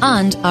us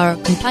and our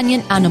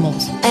companion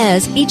animals.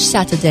 Airs each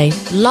Saturday,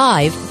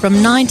 live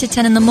from 9 to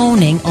 10 in the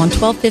morning on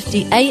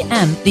 1250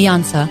 AM, The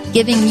Answer,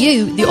 giving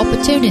you the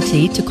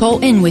opportunity to call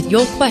in with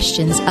your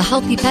questions. A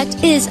healthy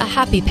pet is a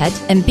happy pet,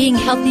 and being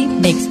healthy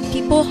makes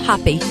people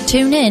happy.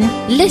 Tune in,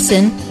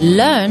 listen,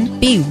 learn,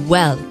 be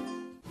well.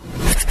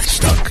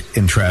 Stuck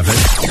in traffic?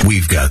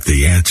 We've got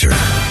the answer.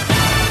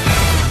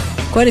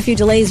 Quite a few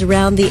delays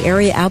around the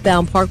area.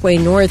 Outbound Parkway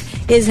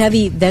North is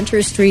heavy.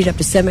 Venture Street up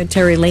to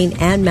Cemetery Lane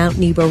and Mount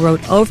Nebo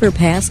Road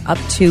overpass up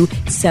to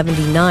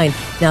 79.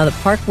 Now the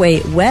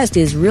Parkway West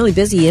is really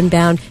busy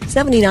inbound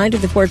 79 to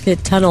the Fort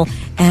Pitt Tunnel.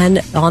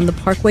 And on the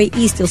Parkway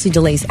East, you'll see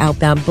delays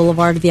outbound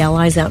Boulevard of the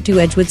Allies out to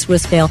Edgewood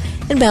Swissvale,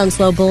 inbound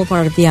slow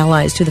Boulevard of the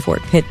Allies to the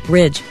Fort Pitt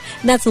Bridge.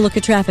 And that's a look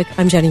at traffic.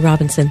 I'm Jenny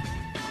Robinson.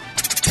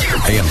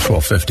 AM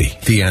 1250,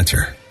 The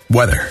Answer.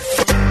 Weather.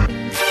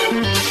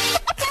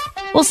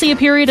 We'll see a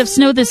period of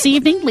snow this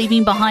evening,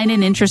 leaving behind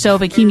an inch or so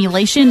of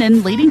accumulation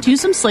and leading to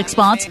some slick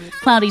spots.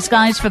 Cloudy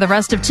skies for the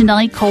rest of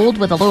tonight, cold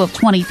with a low of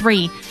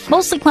 23.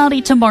 Mostly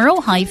cloudy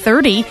tomorrow, high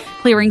 30.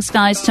 Clearing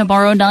skies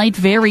tomorrow night,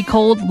 very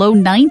cold, low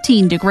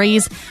 19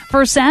 degrees.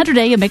 For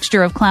Saturday, a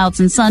mixture of clouds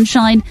and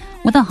sunshine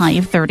with a high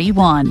of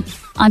 31.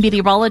 I'm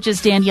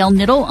meteorologist Danielle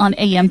Niddle on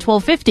AM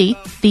 1250,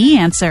 The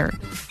Answer.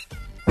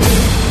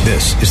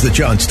 This is the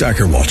John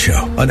Steigerwald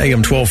Show on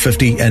AM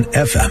 1250 and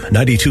FM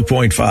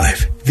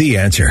 92.5, The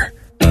Answer.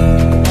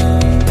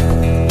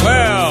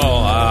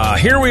 Well,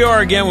 here we are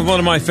again with one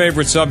of my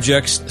favorite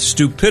subjects,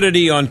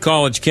 stupidity on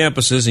college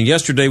campuses. And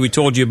yesterday we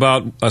told you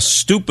about a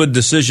stupid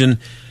decision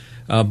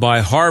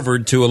by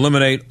Harvard to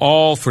eliminate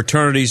all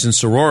fraternities and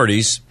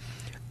sororities.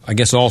 I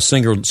guess all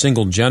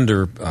single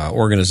gender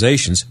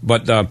organizations,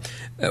 but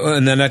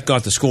and then that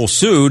got the school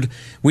sued.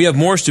 We have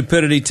more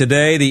stupidity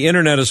today. The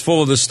internet is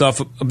full of this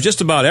stuff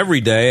just about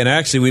every day, and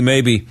actually we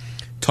may be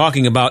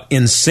talking about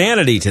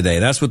insanity today.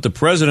 That's what the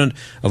president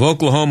of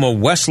Oklahoma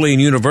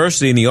Wesleyan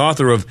University and the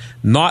author of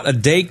Not a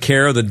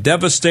Daycare, The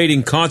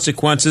Devastating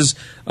Consequences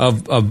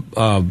of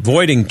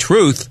Abandoning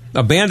Truth,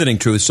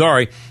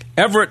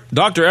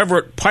 Dr.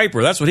 Everett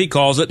Piper, that's what he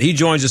calls it. He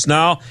joins us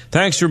now.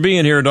 Thanks for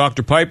being here,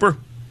 Dr. Piper.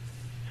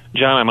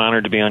 John, I'm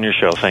honored to be on your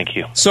show. Thank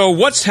you. So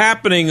what's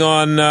happening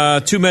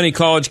on too many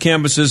college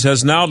campuses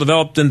has now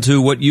developed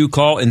into what you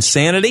call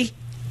insanity?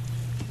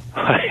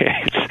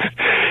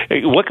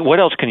 What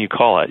else can you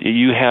call it?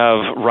 You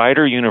have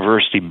Rider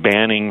University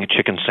banning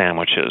chicken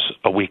sandwiches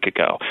a week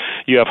ago.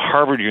 You have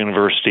Harvard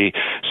University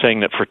saying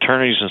that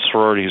fraternities and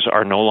sororities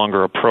are no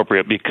longer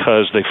appropriate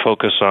because they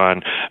focus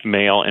on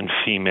male and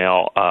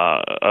female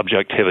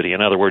objectivity.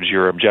 In other words,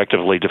 you're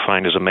objectively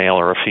defined as a male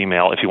or a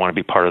female if you want to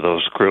be part of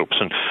those groups.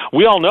 And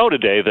we all know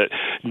today that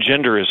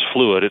gender is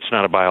fluid. It's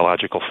not a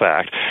biological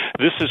fact.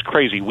 This is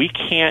crazy. We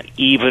can't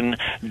even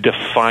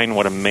define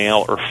what a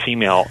male or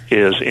female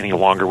is any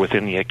longer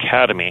within the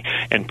academy.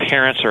 And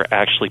parents are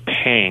actually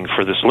paying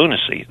for this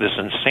lunacy, this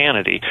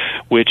insanity,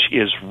 which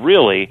is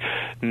really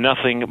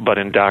nothing but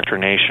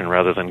indoctrination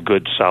rather than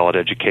good, solid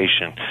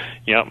education.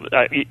 You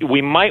know,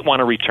 we might want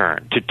to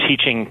return to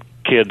teaching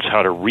kids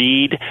how to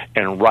read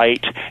and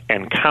write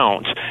and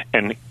count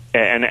and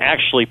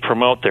actually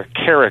promote their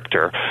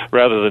character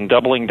rather than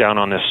doubling down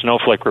on this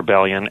snowflake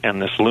rebellion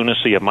and this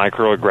lunacy of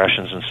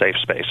microaggressions in safe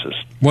spaces.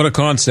 What a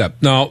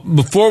concept. Now,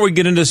 before we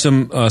get into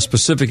some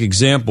specific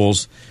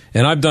examples,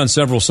 and I've done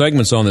several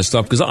segments on this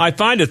stuff because I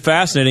find it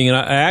fascinating, and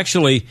I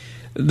actually,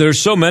 there's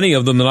so many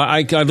of them that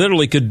I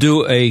literally could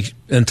do an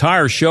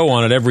entire show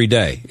on it every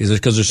day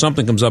because there's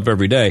something comes up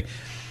every day.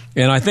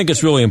 And I think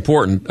it's really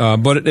important,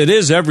 but it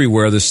is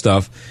everywhere, this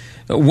stuff.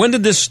 When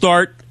did this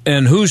start,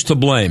 and who's to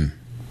blame?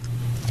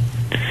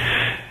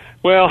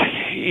 Well,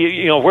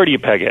 you know, where do you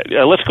peg it?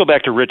 Let's go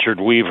back to Richard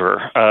Weaver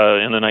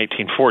in the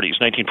 1940s.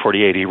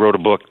 1948, he wrote a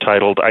book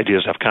titled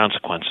Ideas Have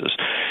Consequences.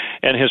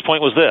 And his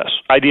point was this: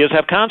 ideas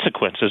have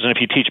consequences, and if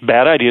you teach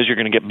bad ideas, you're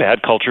going to get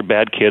bad culture,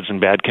 bad kids, and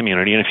bad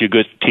community. And if you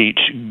teach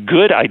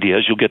good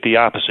ideas, you'll get the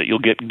opposite. You'll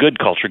get good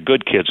culture,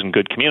 good kids, and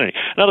good community.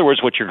 In other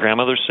words, what your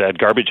grandmother said,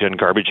 garbage in,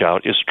 garbage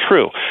out, is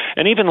true.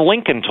 And even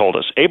Lincoln told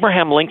us,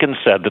 Abraham Lincoln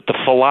said that the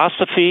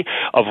philosophy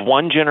of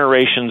one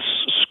generation's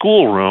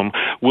schoolroom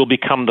will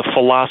become the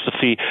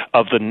philosophy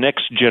of the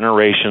next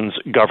generation's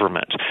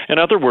government. In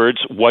other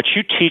words, what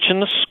you teach in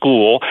the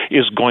school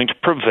is going to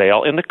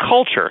prevail in the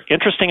culture.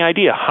 Interesting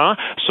idea, huh?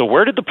 So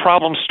where did the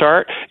problem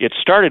start? It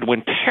started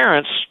when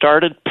parents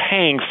started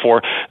paying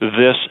for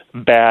this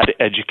bad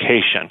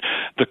education.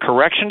 The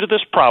correction to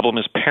this problem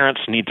is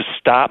parents need to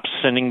stop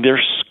sending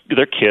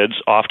their kids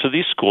off to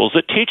these schools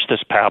that teach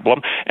this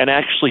problem and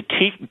actually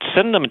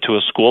send them to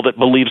a school that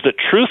believes that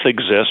truth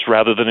exists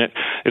rather than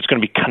it's going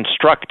to be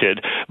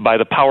constructed by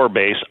the power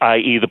base,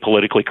 i.e. the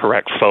politically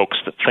correct folks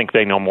that think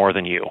they know more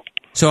than you.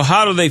 So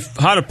how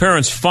do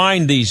parents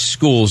find these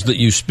schools that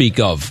you speak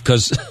of?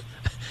 Because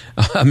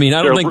I mean,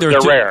 I don't think they're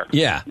rare.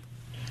 Yeah.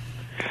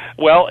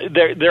 Well,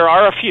 there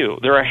are a few.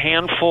 There are a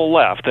handful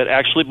left that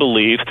actually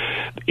believe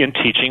in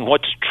teaching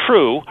what's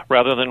true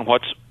rather than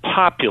what's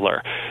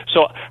popular.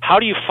 So how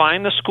do you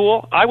find the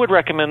school? I would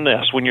recommend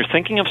this. When you're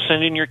thinking of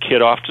sending your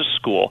kid off to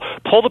school,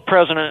 pull the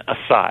president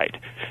aside.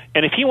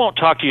 And if he won't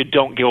talk to you,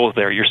 don't go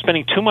there. You're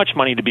spending too much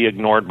money to be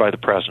ignored by the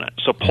president.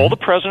 So pull the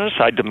president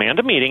aside, demand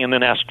a meeting, and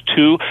then ask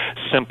two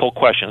simple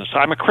questions.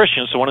 I'm a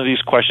Christian, so one of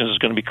these questions is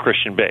going to be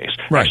Christian-based.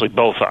 Right. Actually,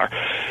 both are.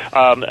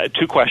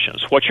 Two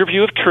questions. What's your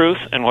view of truth,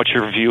 and what's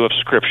your view of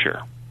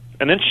Scripture?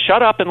 And then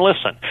shut up and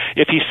listen.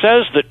 If he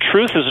says that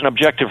truth is an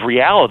objective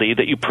reality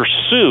that you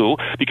pursue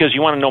because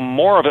you want to know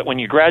more of it when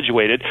you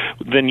graduated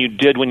than you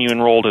did when you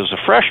enrolled as a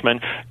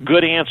freshman,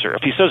 good answer.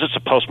 If he says it's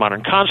a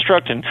postmodern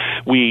construct and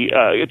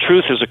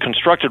truth is a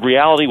constructed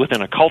reality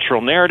within a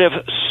cultural narrative,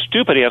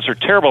 stupid answer,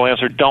 terrible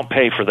answer, don't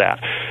pay for that.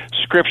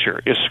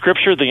 Scripture? Is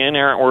Scripture the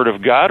inerrant Word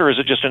of God, or is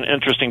it just an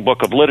interesting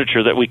book of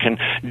literature that we can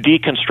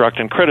deconstruct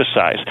and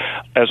criticize?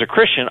 As a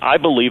Christian, I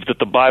believe that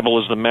the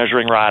Bible is the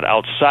measuring rod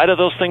outside of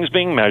those things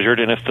being measured,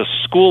 and if the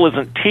school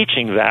isn't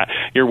teaching that,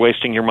 you're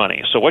wasting your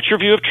money. So what's your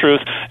view of truth,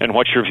 and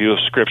what's your view of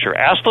Scripture?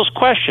 Ask those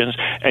questions,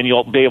 and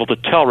you'll be able to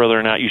tell whether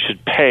or not you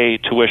should pay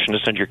tuition to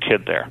send your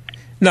kid there.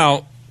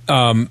 Now,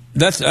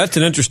 that's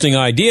an interesting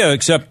idea.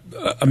 Except,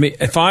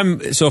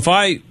 if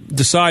I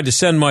decide to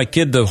send my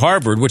kid to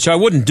Harvard, which I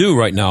wouldn't do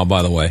right now,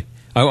 by the way,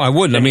 I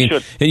wouldn't.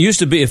 It used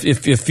to be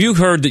if you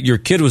heard that your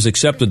kid was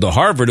accepted to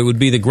Harvard, it would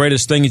be the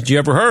greatest thing that you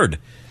ever heard.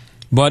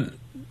 But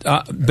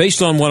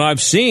based on what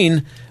I've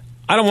seen,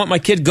 I don't want my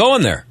kid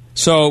going there.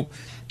 So.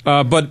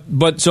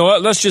 So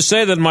let's just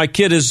say that my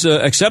kid is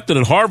accepted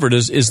at Harvard.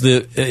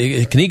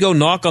 Can he go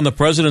knock on the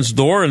president's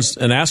door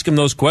and ask him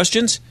those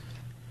questions?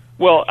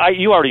 Well,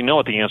 you already know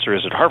what the answer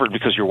is at Harvard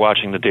because you're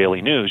watching the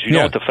daily news. You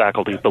know what the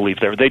faculty believe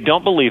there. They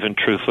don't believe in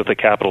truth with a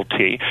capital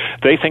T.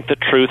 They think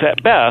that truth,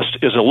 at best,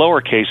 is a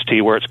lowercase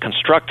t where it's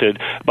constructed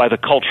by the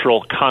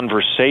cultural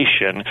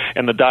conversation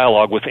and the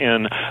dialogue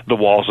within the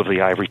walls of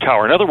the ivory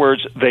tower. In other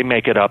words, they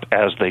make it up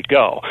as they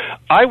go.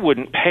 I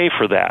wouldn't pay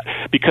for that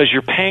because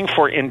you're paying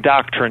for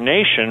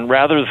indoctrination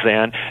rather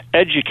than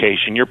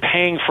education. You're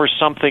paying for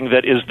something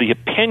that is the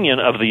opinion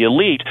of the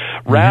elite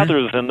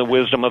rather than the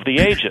wisdom of the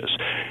ages.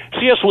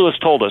 C.S. Lewis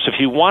told us if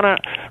you want to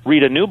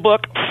read a new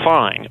book,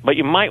 fine, but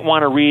you might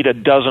want to read a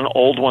dozen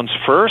old ones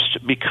first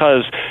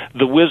because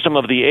the wisdom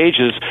of the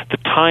ages, the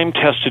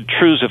time-tested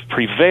truths have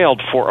prevailed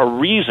for a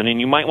reason,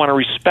 and you might want to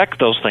respect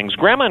those things.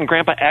 Grandma and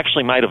Grandpa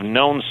actually might have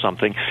known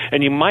something,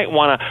 and you might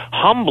want to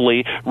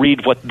humbly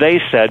read what they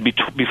said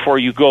before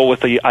you go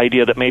with the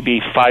idea that may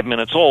be 5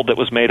 minutes old that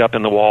was made up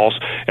in the walls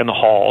and the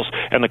halls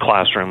and the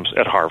classrooms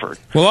at Harvard.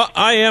 Well,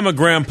 I am a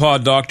grandpa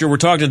doctor. We're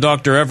talking to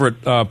Dr.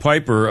 Everett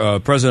Piper,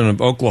 president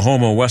of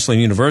Oklahoma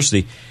Wesleyan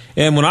University.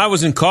 And when I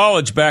was in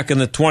college back in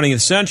the 20th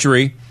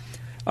century,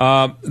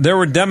 there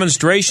were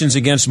demonstrations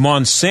against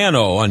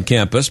Monsanto on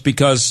campus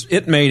because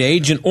it made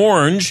Agent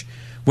Orange,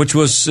 which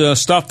was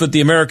stuff that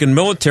the American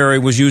military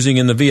was using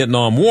in the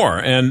Vietnam War.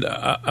 And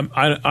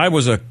I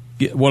was a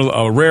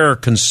rare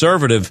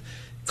conservative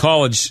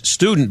college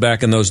student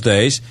back in those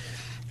days,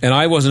 and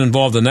I wasn't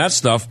involved in that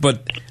stuff.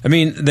 But, I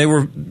mean,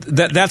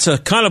 that's a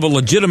kind of a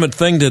legitimate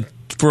thing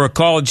for a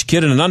college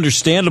kid, and an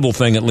understandable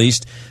thing, at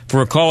least,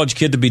 for a college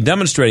kid to be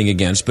demonstrating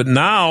against. But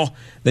now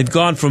they've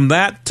gone from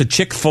that to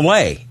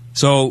Chick-fil-A.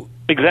 So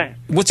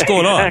what's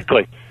going on?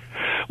 Exactly.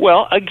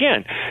 Well,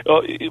 again,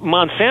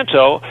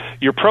 Monsanto,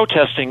 you're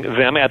protesting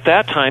them at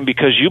that time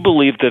because you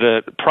believed that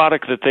a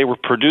product that they were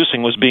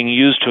producing was being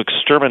used to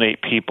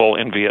exterminate people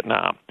in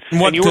Vietnam.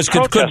 What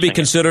could be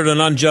considered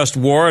an unjust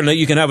war, and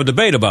you can have a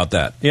debate about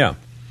that. Yeah.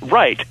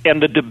 Right,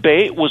 and the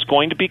debate was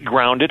going to be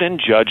grounded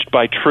and judged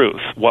by truth.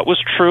 What was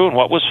true and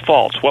what was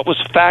false? What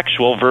was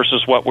factual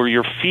versus what were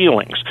your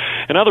feelings?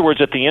 In other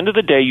words, at the end of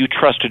the day, you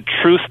trusted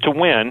truth to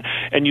win,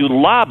 and you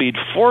lobbied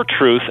for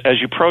truth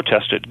as you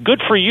protested.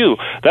 Good for you.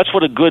 That's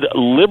what a good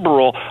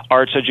liberal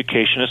arts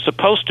education is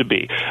supposed to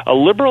be. A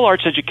liberal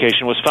arts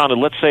education was founded,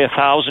 let's say,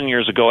 1,000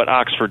 years ago at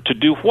Oxford to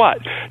do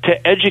what?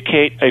 To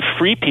educate a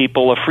free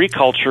people, a free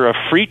culture,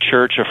 a free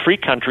church, a free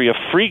country, a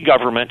free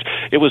government.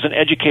 It was an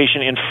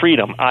education in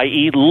freedom,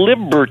 i.e.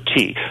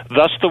 liberty,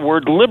 thus the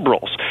word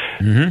liberals.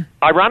 Mm-hmm.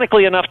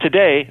 Ironically enough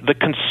today, the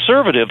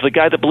conservative, the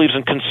guy that believes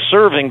in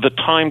conserving the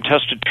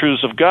time-tested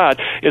truths of God,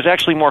 is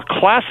actually more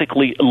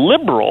classically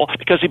liberal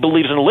because he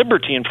believes in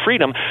liberty and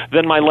freedom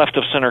than my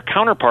left-of-center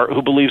counterpart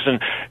who believes in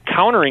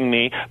countering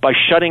me by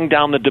shutting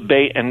down the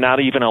debate and not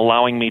even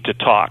allowing me to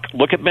talk.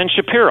 Look at Ben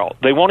Shapiro.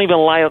 They won't even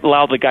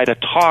allow the guy to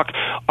talk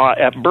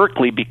at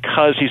Berkeley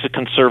because he's a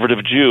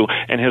conservative Jew,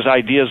 and his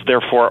ideas,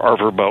 therefore, are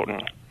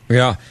verboten.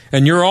 Yeah,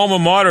 and your alma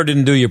mater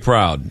didn't do you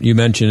proud, you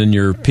mentioned in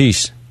your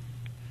piece.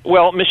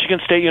 Well,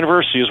 Michigan State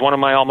University is one of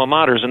my alma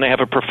maters, and they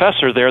have a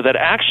professor there that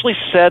actually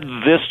said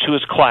this to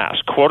his class,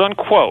 quote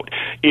unquote,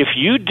 if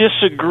you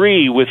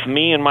disagree with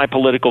me and my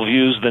political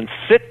views, then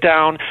sit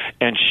down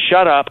and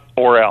shut up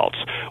or else.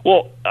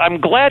 Well,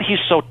 I'm glad he's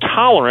so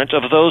tolerant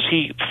of those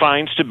he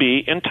finds to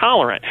be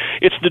intolerant.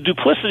 It's the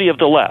duplicity of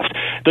the left.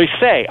 They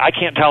say, I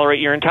can't tolerate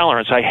your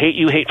intolerance. I hate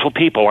you hateful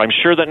people. I'm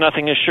sure that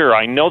nothing is sure.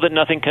 I know that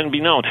nothing can be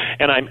known.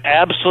 And I'm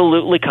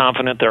absolutely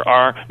confident there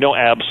are no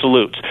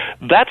absolutes.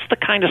 That's the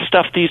kind of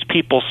stuff these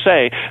people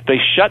say. They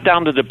shut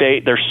down the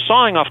debate. They're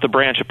sawing off the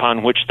branch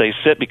upon which they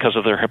sit because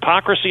of their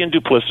hypocrisy and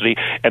duplicity,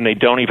 and they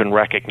don't even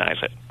recognize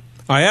it.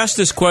 I asked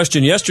this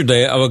question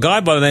yesterday of a guy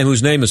by the name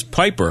whose name is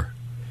Piper.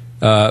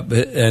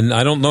 And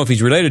I don't know if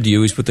he's related to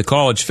you. He's with the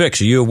College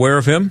Fix. Are you aware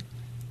of him?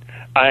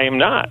 I am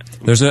not.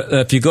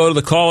 If you go to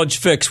the College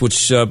Fix,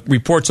 which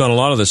reports on a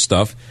lot of this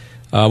stuff,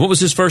 what was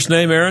his first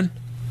name, Aaron?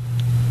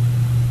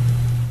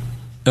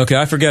 Okay,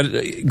 I forget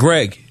it.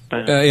 Greg.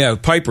 Yeah,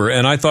 Piper.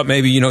 And I thought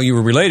maybe you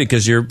were related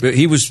because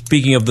he was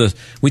speaking of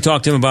we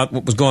talked to him about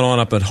what was going on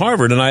up at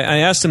Harvard, and I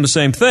asked him the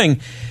same thing.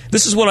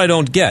 This is what I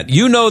don't get.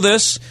 You know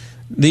this.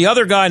 The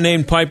other guy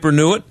named Piper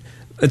knew it.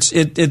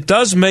 It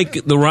does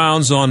make the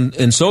rounds in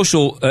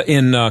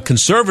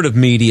conservative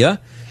media,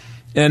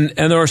 and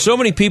there are so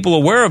many people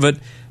aware of it,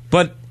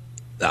 but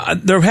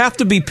there have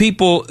to be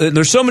people,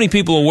 there's so many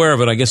people aware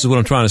of it, I guess is what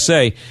I'm trying to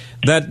say,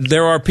 that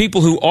there are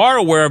people who are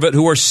aware of it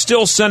who are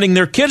still sending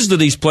their kids to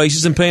these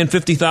places and paying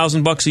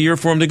 $50,000 a year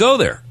for them to go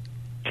there.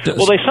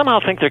 Well, they somehow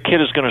think their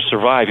kid is going to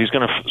survive. He's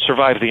going to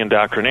survive the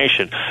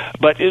indoctrination.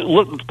 But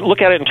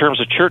look at it in terms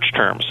of church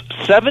terms.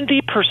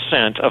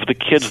 70% of the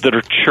kids that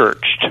are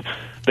churched,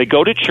 they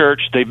go to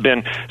church, they've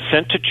been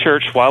sent to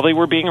church while they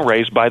were being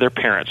raised by their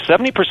parents.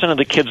 70% of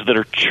the kids that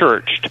are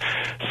churched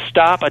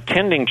stop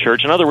attending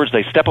church. In other words,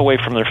 they step away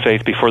from their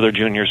faith before they're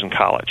juniors in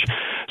college.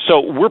 So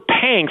we're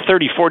paying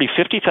 $30,000,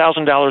 $40,000,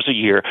 $50,000 a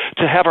year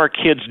to have our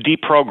kids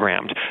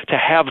deprogrammed, to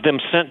have them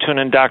sent to an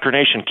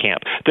indoctrination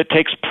camp that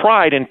takes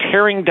pride in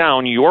tearing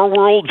down your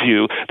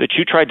worldview that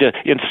you tried to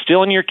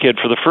instill in your kid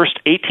for the first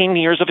 18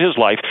 years of his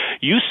life.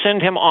 You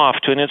send him off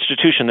to an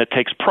institution that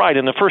takes pride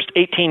in the first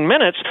 18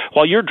 minutes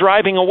while you're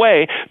driving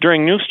away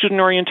during new student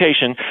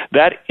orientation.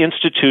 That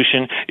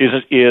institution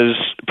is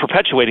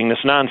perpetuating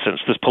this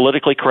nonsense, this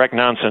politically correct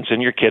nonsense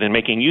in your kid and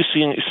making you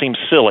seem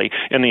silly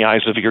in the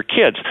eyes of your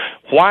kids.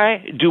 Why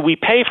do we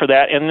pay for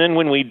that? And then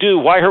when we do,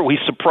 why are we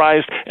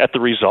surprised at the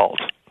result?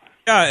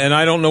 Yeah, and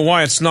I don't know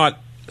why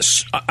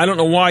I don't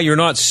know why you're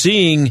not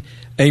seeing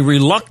a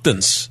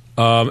reluctance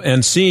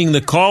and seeing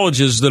the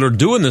colleges that are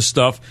doing this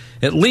stuff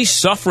at least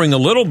suffering a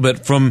little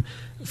bit from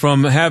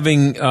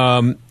having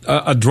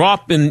a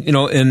drop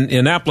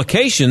in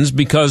applications,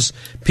 because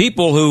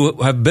people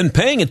who have been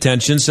paying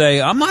attention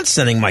say, I'm not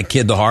sending my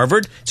kid to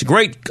Harvard.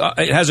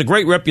 It has a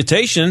great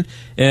reputation,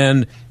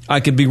 and I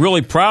could be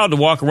really proud to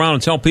walk around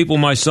and tell people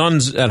my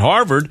son's at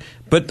Harvard,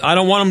 but I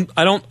don't want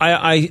them.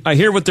 I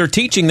hear what they're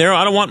teaching there.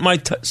 I don't want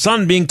my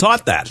son being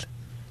taught that.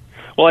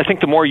 Well, I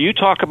think the more you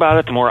talk about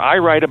it, the more I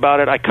write about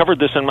it. I covered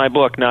this in my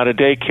book, Not a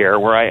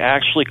Daycare, where I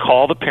actually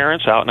call the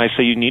parents out and I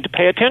say, you need to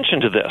pay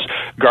attention to this.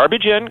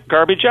 Garbage in,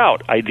 garbage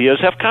out. Ideas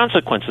have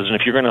consequences. And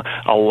if you're going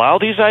to allow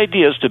these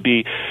ideas to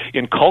be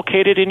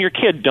inculcated in your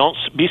kid, don't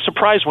be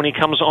surprised when he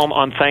comes home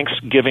on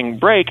Thanksgiving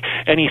break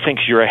and he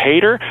thinks you're a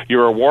hater,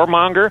 you're a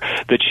warmonger,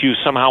 that you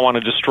somehow want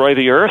to destroy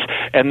the earth,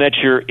 and that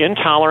you're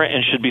intolerant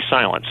and should be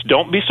silenced.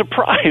 Don't be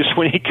surprised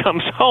when he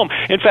comes home.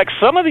 In fact,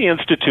 some of the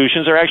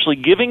institutions are actually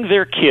giving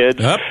their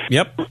kids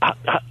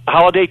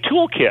holiday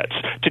toolkits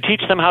to teach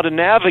them how to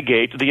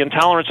navigate the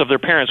intolerance of their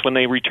parents when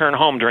they return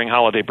home during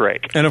holiday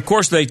break. And of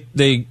course,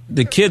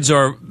 the kids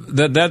are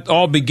that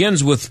all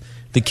begins with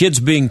the kids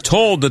being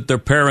told that their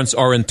parents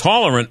are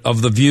intolerant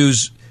of the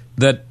views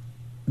that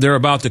they're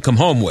about to come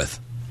home with.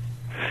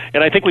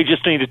 And I think we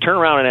just need to turn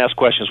around and ask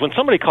questions. When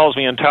somebody calls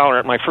me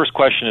intolerant, my first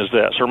question is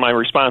this, or my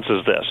response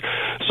is this: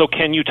 so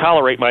can you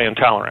tolerate my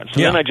intolerance?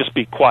 And then I just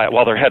be quiet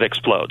while their head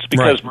explodes.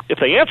 Because if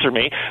they answer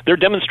me, they're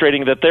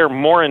demonstrating that they're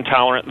more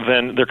intolerant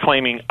than they're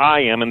claiming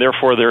I am, and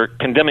therefore they're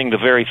condemning the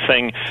very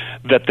thing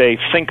that they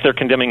think they're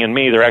condemning in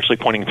me. They're actually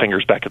pointing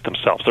fingers back at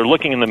themselves. They're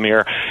looking in the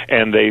mirror,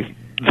 and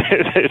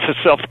it's a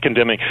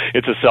self-condemning,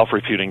 it's a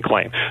self-refuting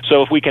claim.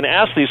 So if we can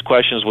ask these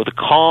questions with a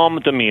calm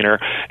demeanor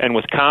and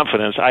with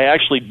confidence, I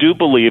actually do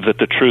believe that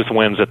the truth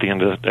wins at the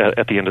end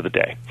of the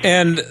day.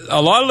 And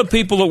a lot of the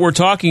people that we're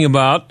talking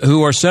about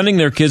who are sending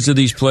their kids to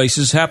these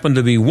places happen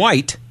to be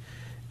white,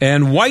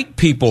 and white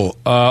people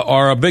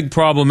are a big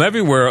problem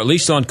everywhere, at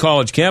least on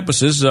college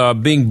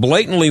campuses. Being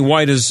blatantly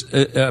white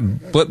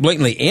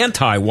blatantly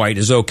anti-white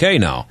is okay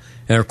now,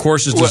 and our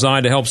course is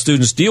designed to help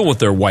students deal with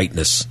their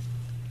whiteness.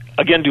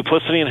 Again,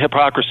 duplicity and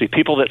hypocrisy.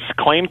 People that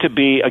claim to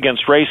be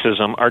against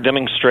racism are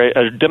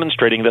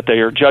demonstrating that they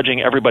are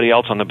judging everybody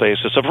else on the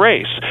basis of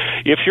race.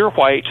 If you're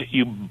white,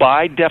 you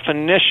by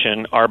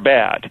definition are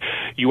bad.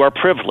 You are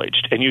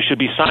privileged, and you should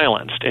be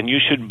silenced, and you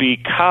should be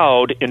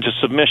cowed into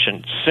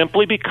submission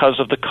simply because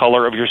of the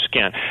color of your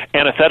skin.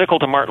 Antithetical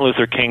to Martin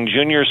Luther King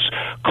Jr.'s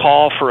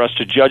call for us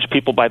to judge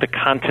people by the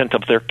content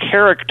of their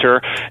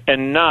character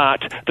and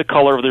not the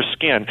color of their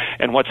skin.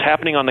 And what's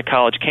happening on the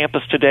college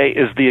campus today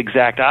is the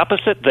exact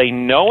opposite. They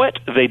know it,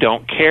 they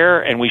don't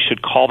care, and we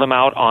should call them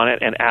out on it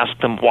and ask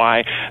them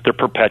why they're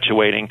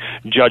perpetuating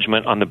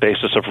judgment on the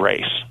basis of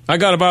race. I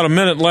got about a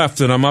minute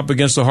left, and I'm up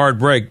against a hard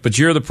break, but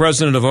you're the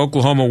president of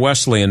Oklahoma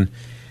Wesleyan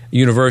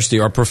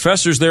University. Are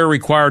professors there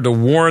required to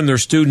warn their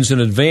students in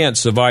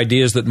advance of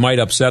ideas that might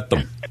upset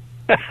them?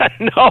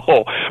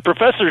 No.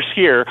 Professors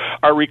here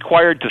are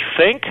required to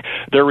think.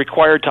 They're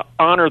required to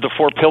honor the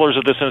four pillars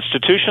of this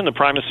institution: the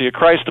primacy of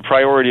Christ, the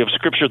priority of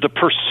Scripture, the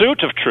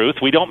pursuit of truth.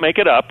 We don't make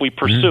it up. We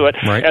pursue it.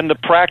 Right. And the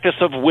practice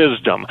of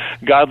wisdom,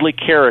 godly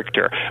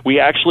character. We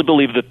actually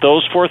believe that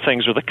those four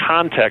things are the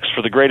context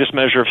for the greatest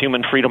measure of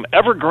human freedom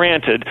ever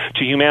granted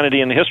to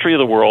humanity in the history of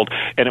the world,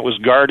 and it was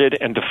guarded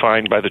and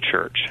defined by the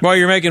church. Well,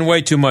 you're making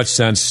way too much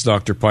sense,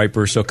 Dr.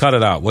 Piper, so cut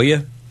it out, will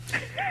you?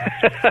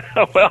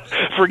 Well,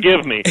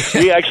 forgive me.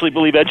 We actually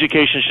believe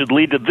education should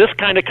lead to this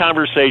kind of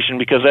conversation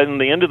because at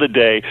the end of the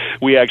day,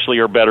 we actually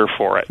are better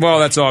for it. Well,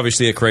 that's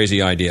obviously a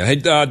crazy idea. Hey,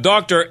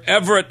 Dr.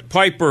 Everett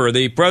Piper,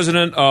 the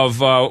president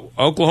of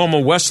Oklahoma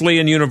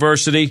Wesleyan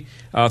University,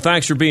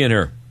 thanks for being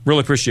here.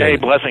 Really appreciate it. Hey,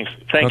 blessings.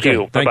 Thank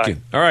you. Thank Bye-bye. you.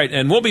 All right,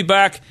 and we'll be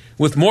back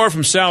with more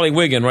from Sally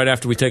Wiggin right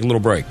after we take a little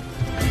break.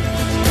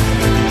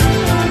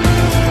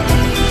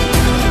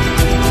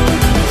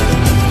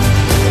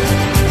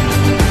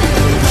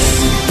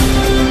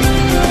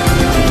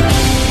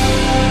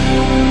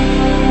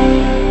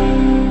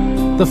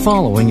 The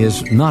following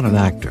is not an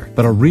actor,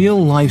 but a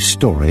real-life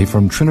story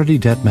from Trinity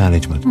Debt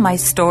Management. My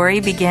story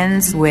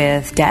begins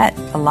with debt,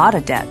 a lot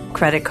of debt,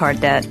 credit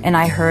card debt, and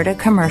I heard a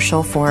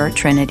commercial for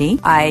Trinity.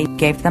 I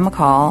gave them a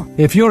call.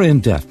 If you're in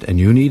debt and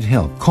you need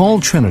help,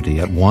 call Trinity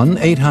at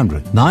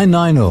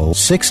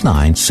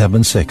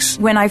 1-800-990-6976.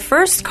 When I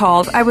first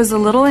called, I was a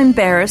little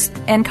embarrassed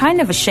and kind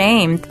of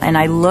ashamed, and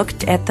I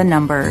looked at the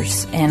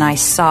numbers and I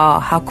saw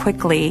how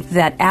quickly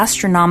that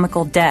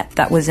astronomical debt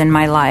that was in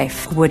my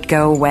life would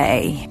go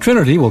away.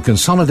 Trinity will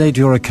consolidate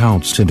your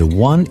accounts into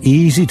one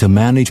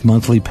easy-to-manage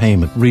monthly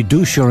payment,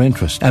 reduce your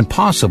interest, and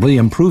possibly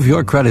improve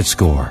your credit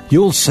score.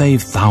 You'll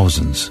save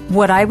thousands.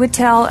 What I would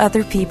tell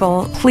other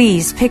people,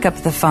 please pick up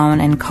the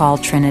phone and call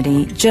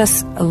Trinity.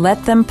 Just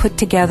let them put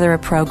together a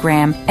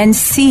program and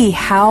see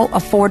how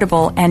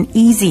affordable and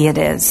easy it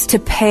is to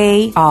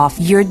pay off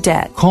your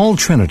debt. Call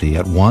Trinity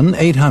at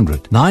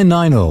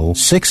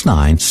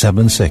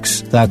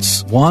 1-800-990-6976.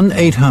 That's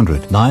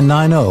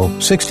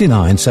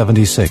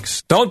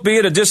 1-800-990-6976. Don't be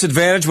at a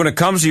disadvantage when it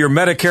comes to your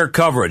Medicare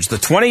coverage. The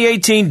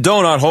 2018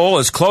 donut hole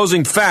is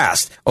closing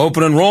fast.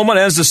 Open enrollment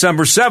ends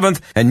December 7th,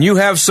 and you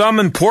have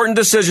some important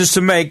decisions to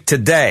make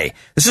today.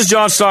 This is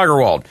John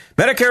Steigerwald.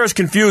 Medicare is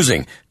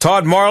confusing.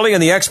 Todd Marley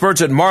and the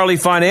experts at Marley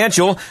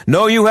Financial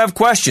know you have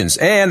questions,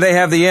 and they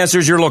have the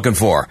answers you're looking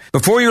for.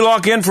 Before you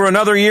lock in for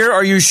another year,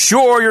 are you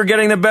sure you're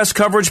getting the best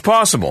coverage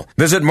possible?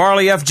 Visit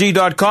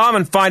marleyfg.com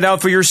and find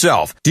out for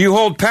yourself. Do you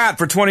hold pat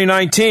for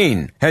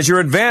 2019? Has your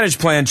Advantage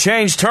plan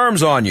changed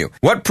terms on you?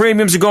 What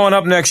premiums are going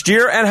up next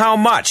year and how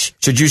much?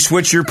 Should you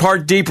switch your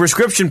Part D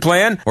prescription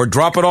plan or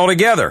drop it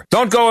altogether?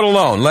 Don't go it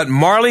alone. Let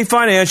Marley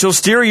Financial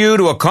steer you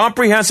to a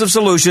comprehensive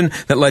solution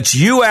that lets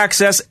you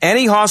access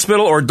any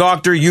hospital or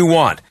doctor you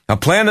want. A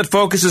plan that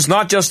focuses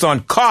not just on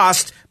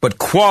cost, but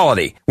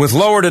quality, with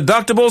lower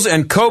deductibles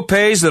and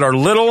co-pays that are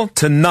little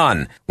to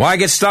none. Why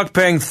get stuck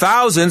paying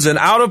thousands in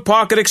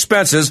out-of-pocket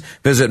expenses?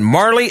 Visit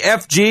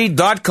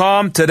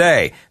marleyfg.com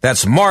today.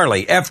 That's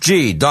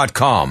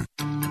marleyfg.com.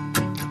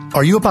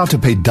 Are you about to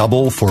pay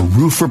double for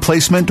roof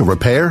replacement or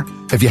repair?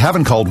 If you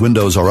haven't called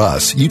Windows R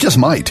Us, you just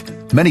might.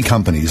 Many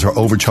companies are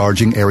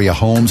overcharging area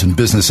homes and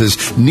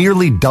businesses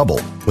nearly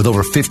double. With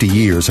over 50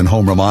 years in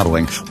home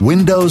remodeling,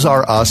 Windows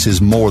R Us is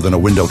more than a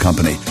window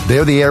company.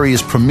 They're the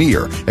area's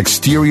premier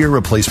exterior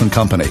replacement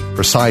company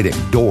for siding,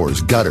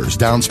 doors, gutters,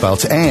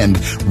 downspouts, and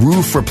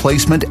roof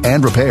replacement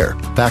and repair.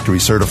 Factory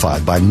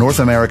certified by North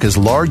America's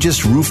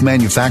largest roof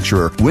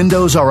manufacturer,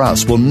 Windows R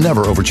Us will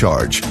never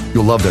overcharge.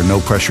 You'll love their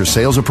no-pressure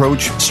sales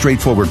approach,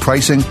 straightforward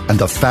pricing, and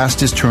the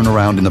fastest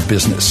turnaround in the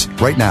business.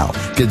 Right now,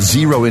 get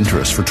zero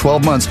interest for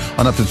 12 months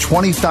on up to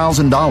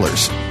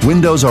 $20,000.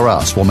 Windows R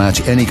Us will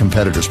match any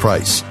competitor's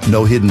price.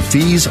 No hidden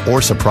fees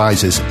or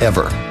surprises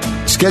ever.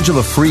 Schedule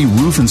a free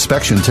roof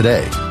inspection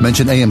today.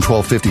 Mention AM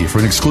 1250 for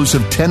an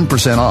exclusive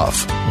 10%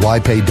 off. Why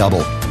pay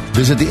double?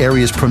 Visit the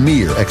area's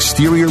premier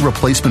exterior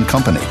replacement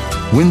company.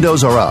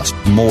 Windows R Us,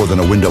 more than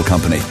a window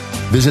company.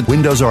 Visit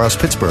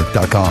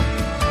windowsruspittsburgh.com.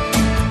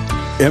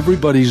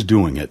 Everybody's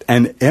doing it,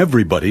 and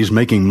everybody's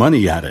making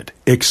money at it,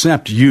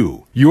 except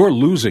you. You're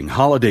losing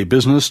holiday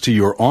business to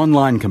your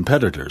online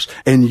competitors,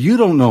 and you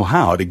don't know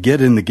how to get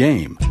in the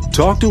game.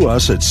 Talk to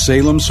us at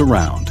Salem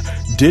Surround,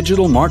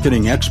 digital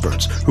marketing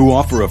experts who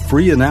offer a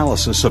free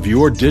analysis of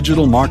your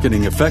digital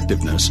marketing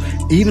effectiveness,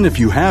 even if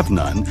you have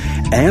none,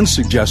 and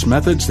suggest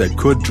methods that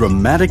could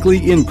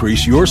dramatically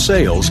increase your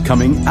sales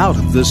coming out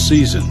of this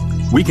season.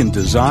 We can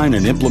design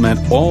and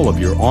implement all of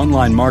your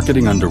online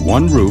marketing under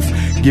one roof,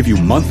 give you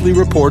monthly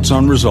reports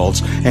on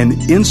results, and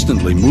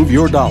instantly move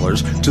your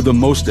dollars to the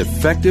most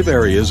effective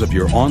areas of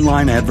your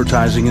online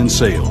advertising and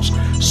sales.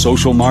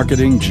 Social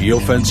marketing,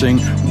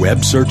 geofencing,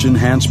 web search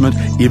enhancement,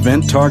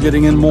 event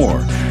targeting, and more.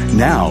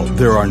 Now,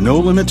 there are no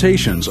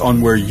limitations on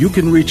where you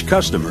can reach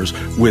customers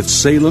with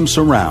Salem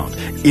Surround,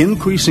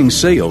 increasing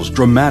sales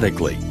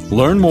dramatically.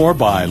 Learn more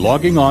by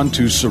logging on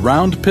to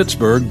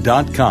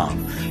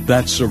surroundpittsburgh.com.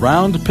 That's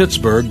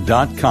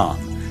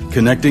surroundpittsburgh.com,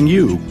 connecting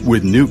you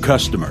with new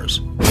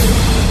customers.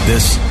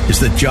 This is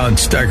the John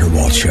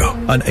Steigerwald Show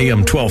on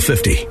AM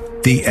 1250.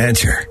 The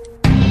Answer.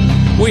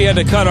 We had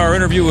to cut our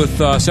interview with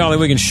Sally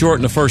Wiggins short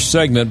in the first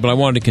segment, but I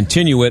wanted to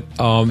continue it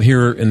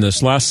here in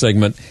this last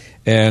segment.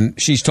 And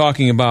she's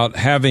talking about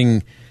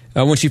having,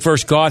 when she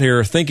first got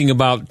here, thinking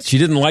about she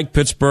didn't like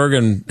Pittsburgh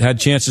and had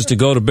chances to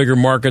go to bigger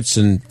markets,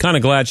 and kind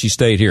of glad she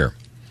stayed here.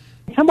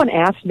 Someone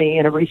asked me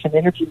in a recent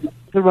interview,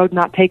 the road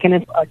not taken,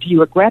 do you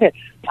regret it?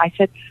 I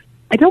said,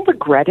 I don't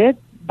regret it,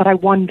 but I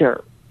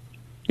wonder.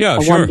 Yeah,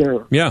 I sure.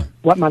 wonder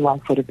what my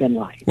life would have been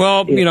like.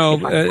 Well, but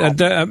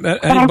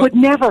I would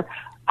never,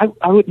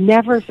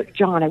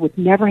 John, I would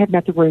never have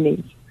met the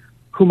Rooneys,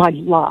 whom I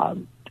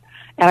loved.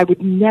 And I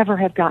would never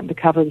have gotten to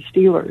cover the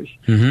Steelers,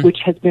 which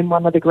has been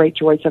one of the great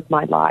joys of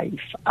my life.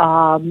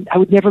 I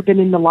would never have been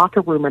in the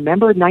locker room.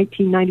 Remember in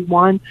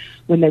 1991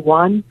 when they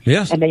won?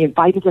 Yes. And they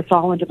invited us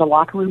all into the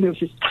locker room. It was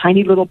this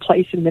tiny little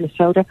place in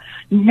Minnesota.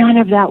 None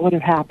of that would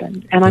have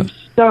happened. And I'm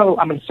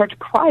going to start to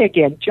cry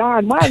again.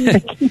 John, why are you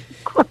making me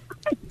cry?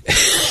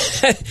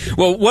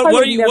 Well, what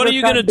are you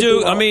going to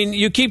do? I mean,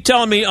 you keep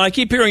telling me. I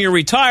keep hearing you're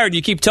retired.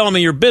 You keep telling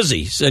me you're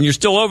busy and you're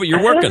still over.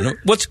 You're working.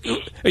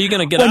 Are you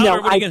going to get out?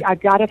 No,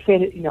 I've got to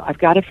finish. I've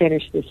got to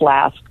finish this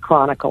last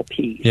Chronicle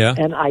piece. Yeah.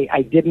 And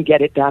I didn't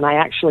get it done. I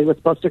actually was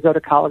supposed to go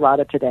to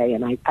Colorado today,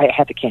 and I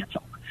had to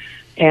cancel.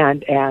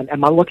 And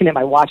I'm looking at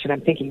my watch, and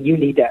I'm thinking, we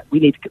need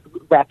to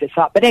wrap this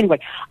up. But anyway,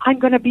 I'm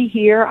going to be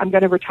here. I'm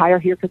going to retire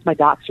here because my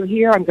docs are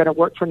here. I'm going to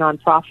work for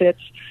nonprofits.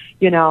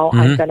 I'm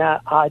going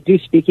to do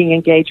speaking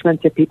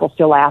engagements if people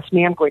still ask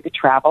me. I'm going to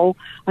travel.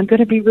 I'm going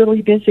to be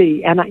really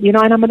busy, and and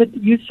I'm going to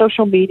use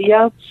social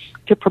media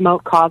to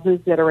promote causes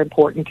that are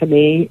important to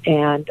me.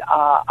 And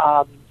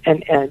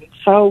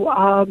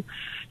so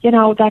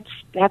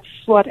that's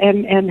what,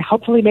 and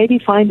hopefully maybe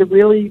find a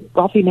really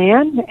wealthy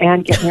man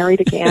and get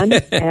married again.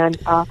 And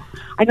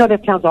I know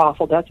that sounds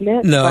awful, doesn't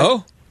it?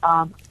 No. But,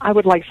 I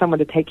would like someone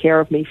to take care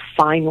of me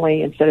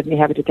finally instead of me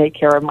having to take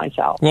care of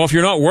myself. Well, if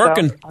you're not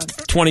working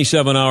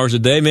 27 hours a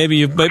day, maybe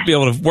you might be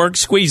able to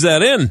squeeze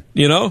that in,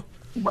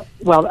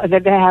 Well,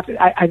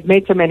 I've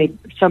made so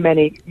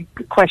many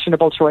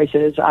questionable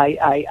choices.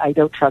 I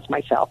don't trust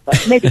myself,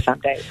 but maybe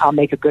someday I'll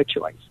make a good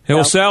choice. Hey,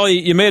 well,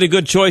 Sally, you made a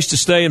good choice to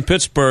stay in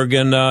Pittsburgh,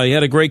 and you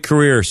had a great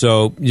career,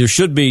 so there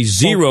should be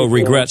zero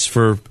regrets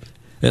for,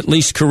 at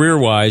least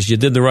career-wise. You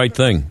did the right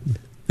thing.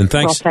 And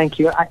thanks. Well, thank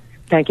you.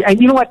 Thank you.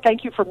 And you know what?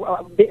 Thank you for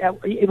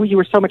you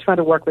were so much fun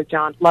to work with,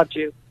 John. Loved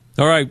you.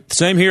 All right.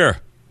 Same here.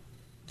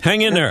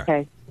 Hang in there.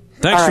 Okay.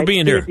 Thanks for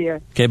being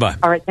here. Okay, bye.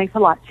 All right. Thanks a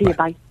lot. See you.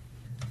 Bye.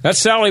 That's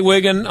Sally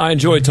Wiggin. I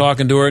enjoyed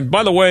talking to her. And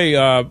by the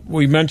way,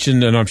 we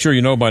mentioned, and I'm sure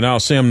you know by now,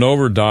 Sam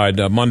Nover died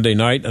Monday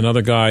night,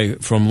 another guy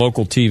from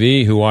local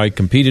TV who I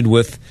competed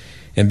with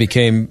and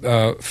became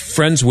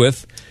friends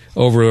with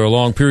over a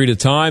long period of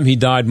time. He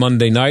died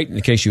Monday night. In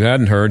case you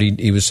hadn't heard,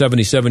 he was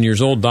 77 years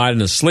old, died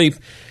in his sleep.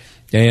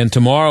 And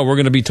tomorrow we're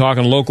going to be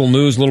talking local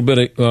news a little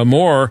bit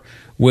more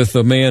with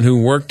a man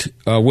who worked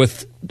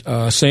with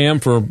Sam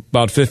for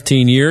about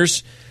 15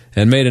 years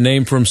and made a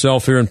name for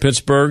himself here in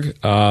Pittsburgh.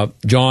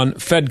 John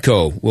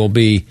Fedko will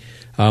be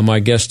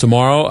my guest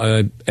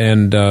tomorrow.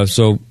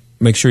 So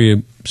make sure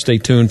you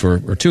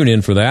tune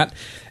in for that.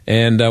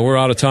 And we're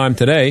out of time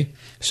today.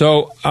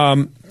 So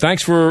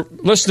thanks for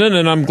listening,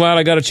 and I'm glad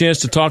I got a chance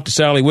to talk to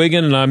Sally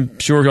Wiggin, and I'm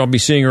sure I'll be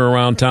seeing her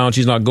around town.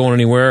 She's not going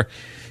anywhere.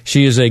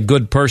 She is a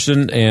good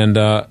person and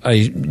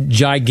a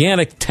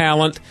gigantic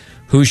talent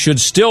who should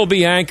still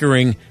be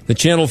anchoring the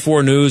Channel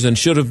 4 News and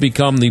should have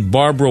become the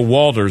Barbara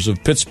Walters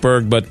of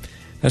Pittsburgh, but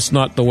that's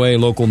not the way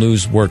local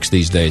news works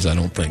these days, I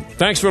don't think.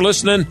 Thanks for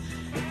listening.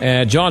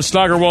 John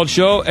Steigerwald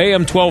Show,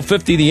 AM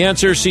 1250, The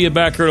Answer. See you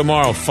back here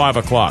tomorrow, 5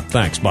 o'clock.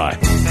 Thanks, bye.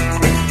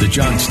 The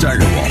John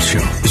Steigerwald Show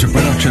is a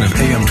production of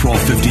AM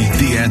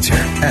 1250, The Answer,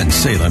 and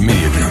Salem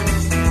Media Group.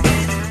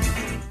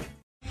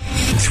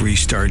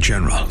 3-star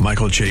General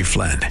Michael J.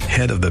 Flynn,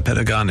 head of the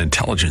Pentagon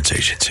Intelligence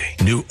Agency,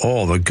 knew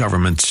all the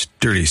government's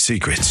dirty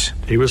secrets.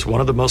 He was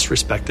one of the most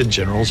respected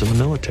generals in the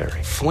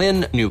military.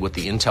 Flynn knew what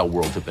the intel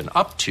world had been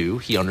up to.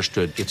 He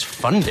understood its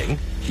funding.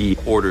 He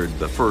ordered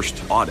the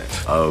first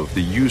audit of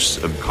the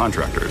use of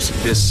contractors.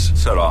 This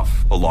set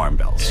off alarm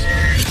bells.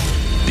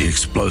 The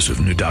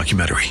explosive new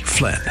documentary,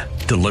 Flynn,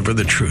 Deliver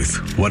the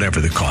Truth, Whatever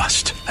the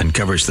Cost,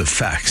 uncovers the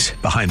facts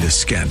behind this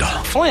scandal.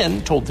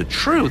 Flynn told the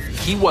truth.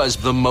 He was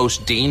the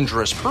most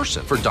dangerous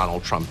person for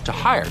Donald Trump to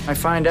hire. I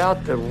find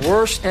out the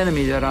worst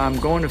enemy that I'm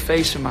going to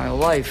face in my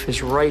life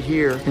is right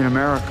here in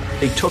America.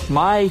 They took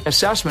my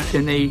assessment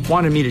and they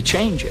wanted me to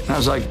change it. And I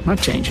was like, I'm not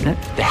changing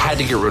it. They had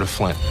to get rid of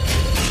Flynn.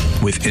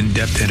 With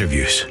in-depth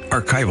interviews,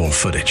 archival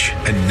footage,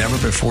 and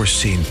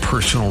never-before-seen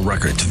personal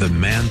records of the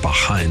man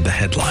behind the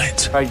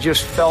headlines. I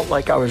just felt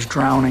like I was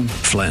drowning.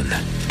 Flynn,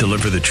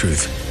 Deliver the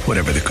Truth,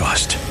 Whatever the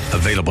Cost.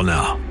 Available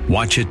now.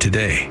 Watch it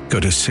today.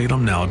 Go to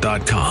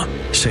salemnow.com.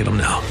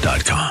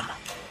 salemnow.com.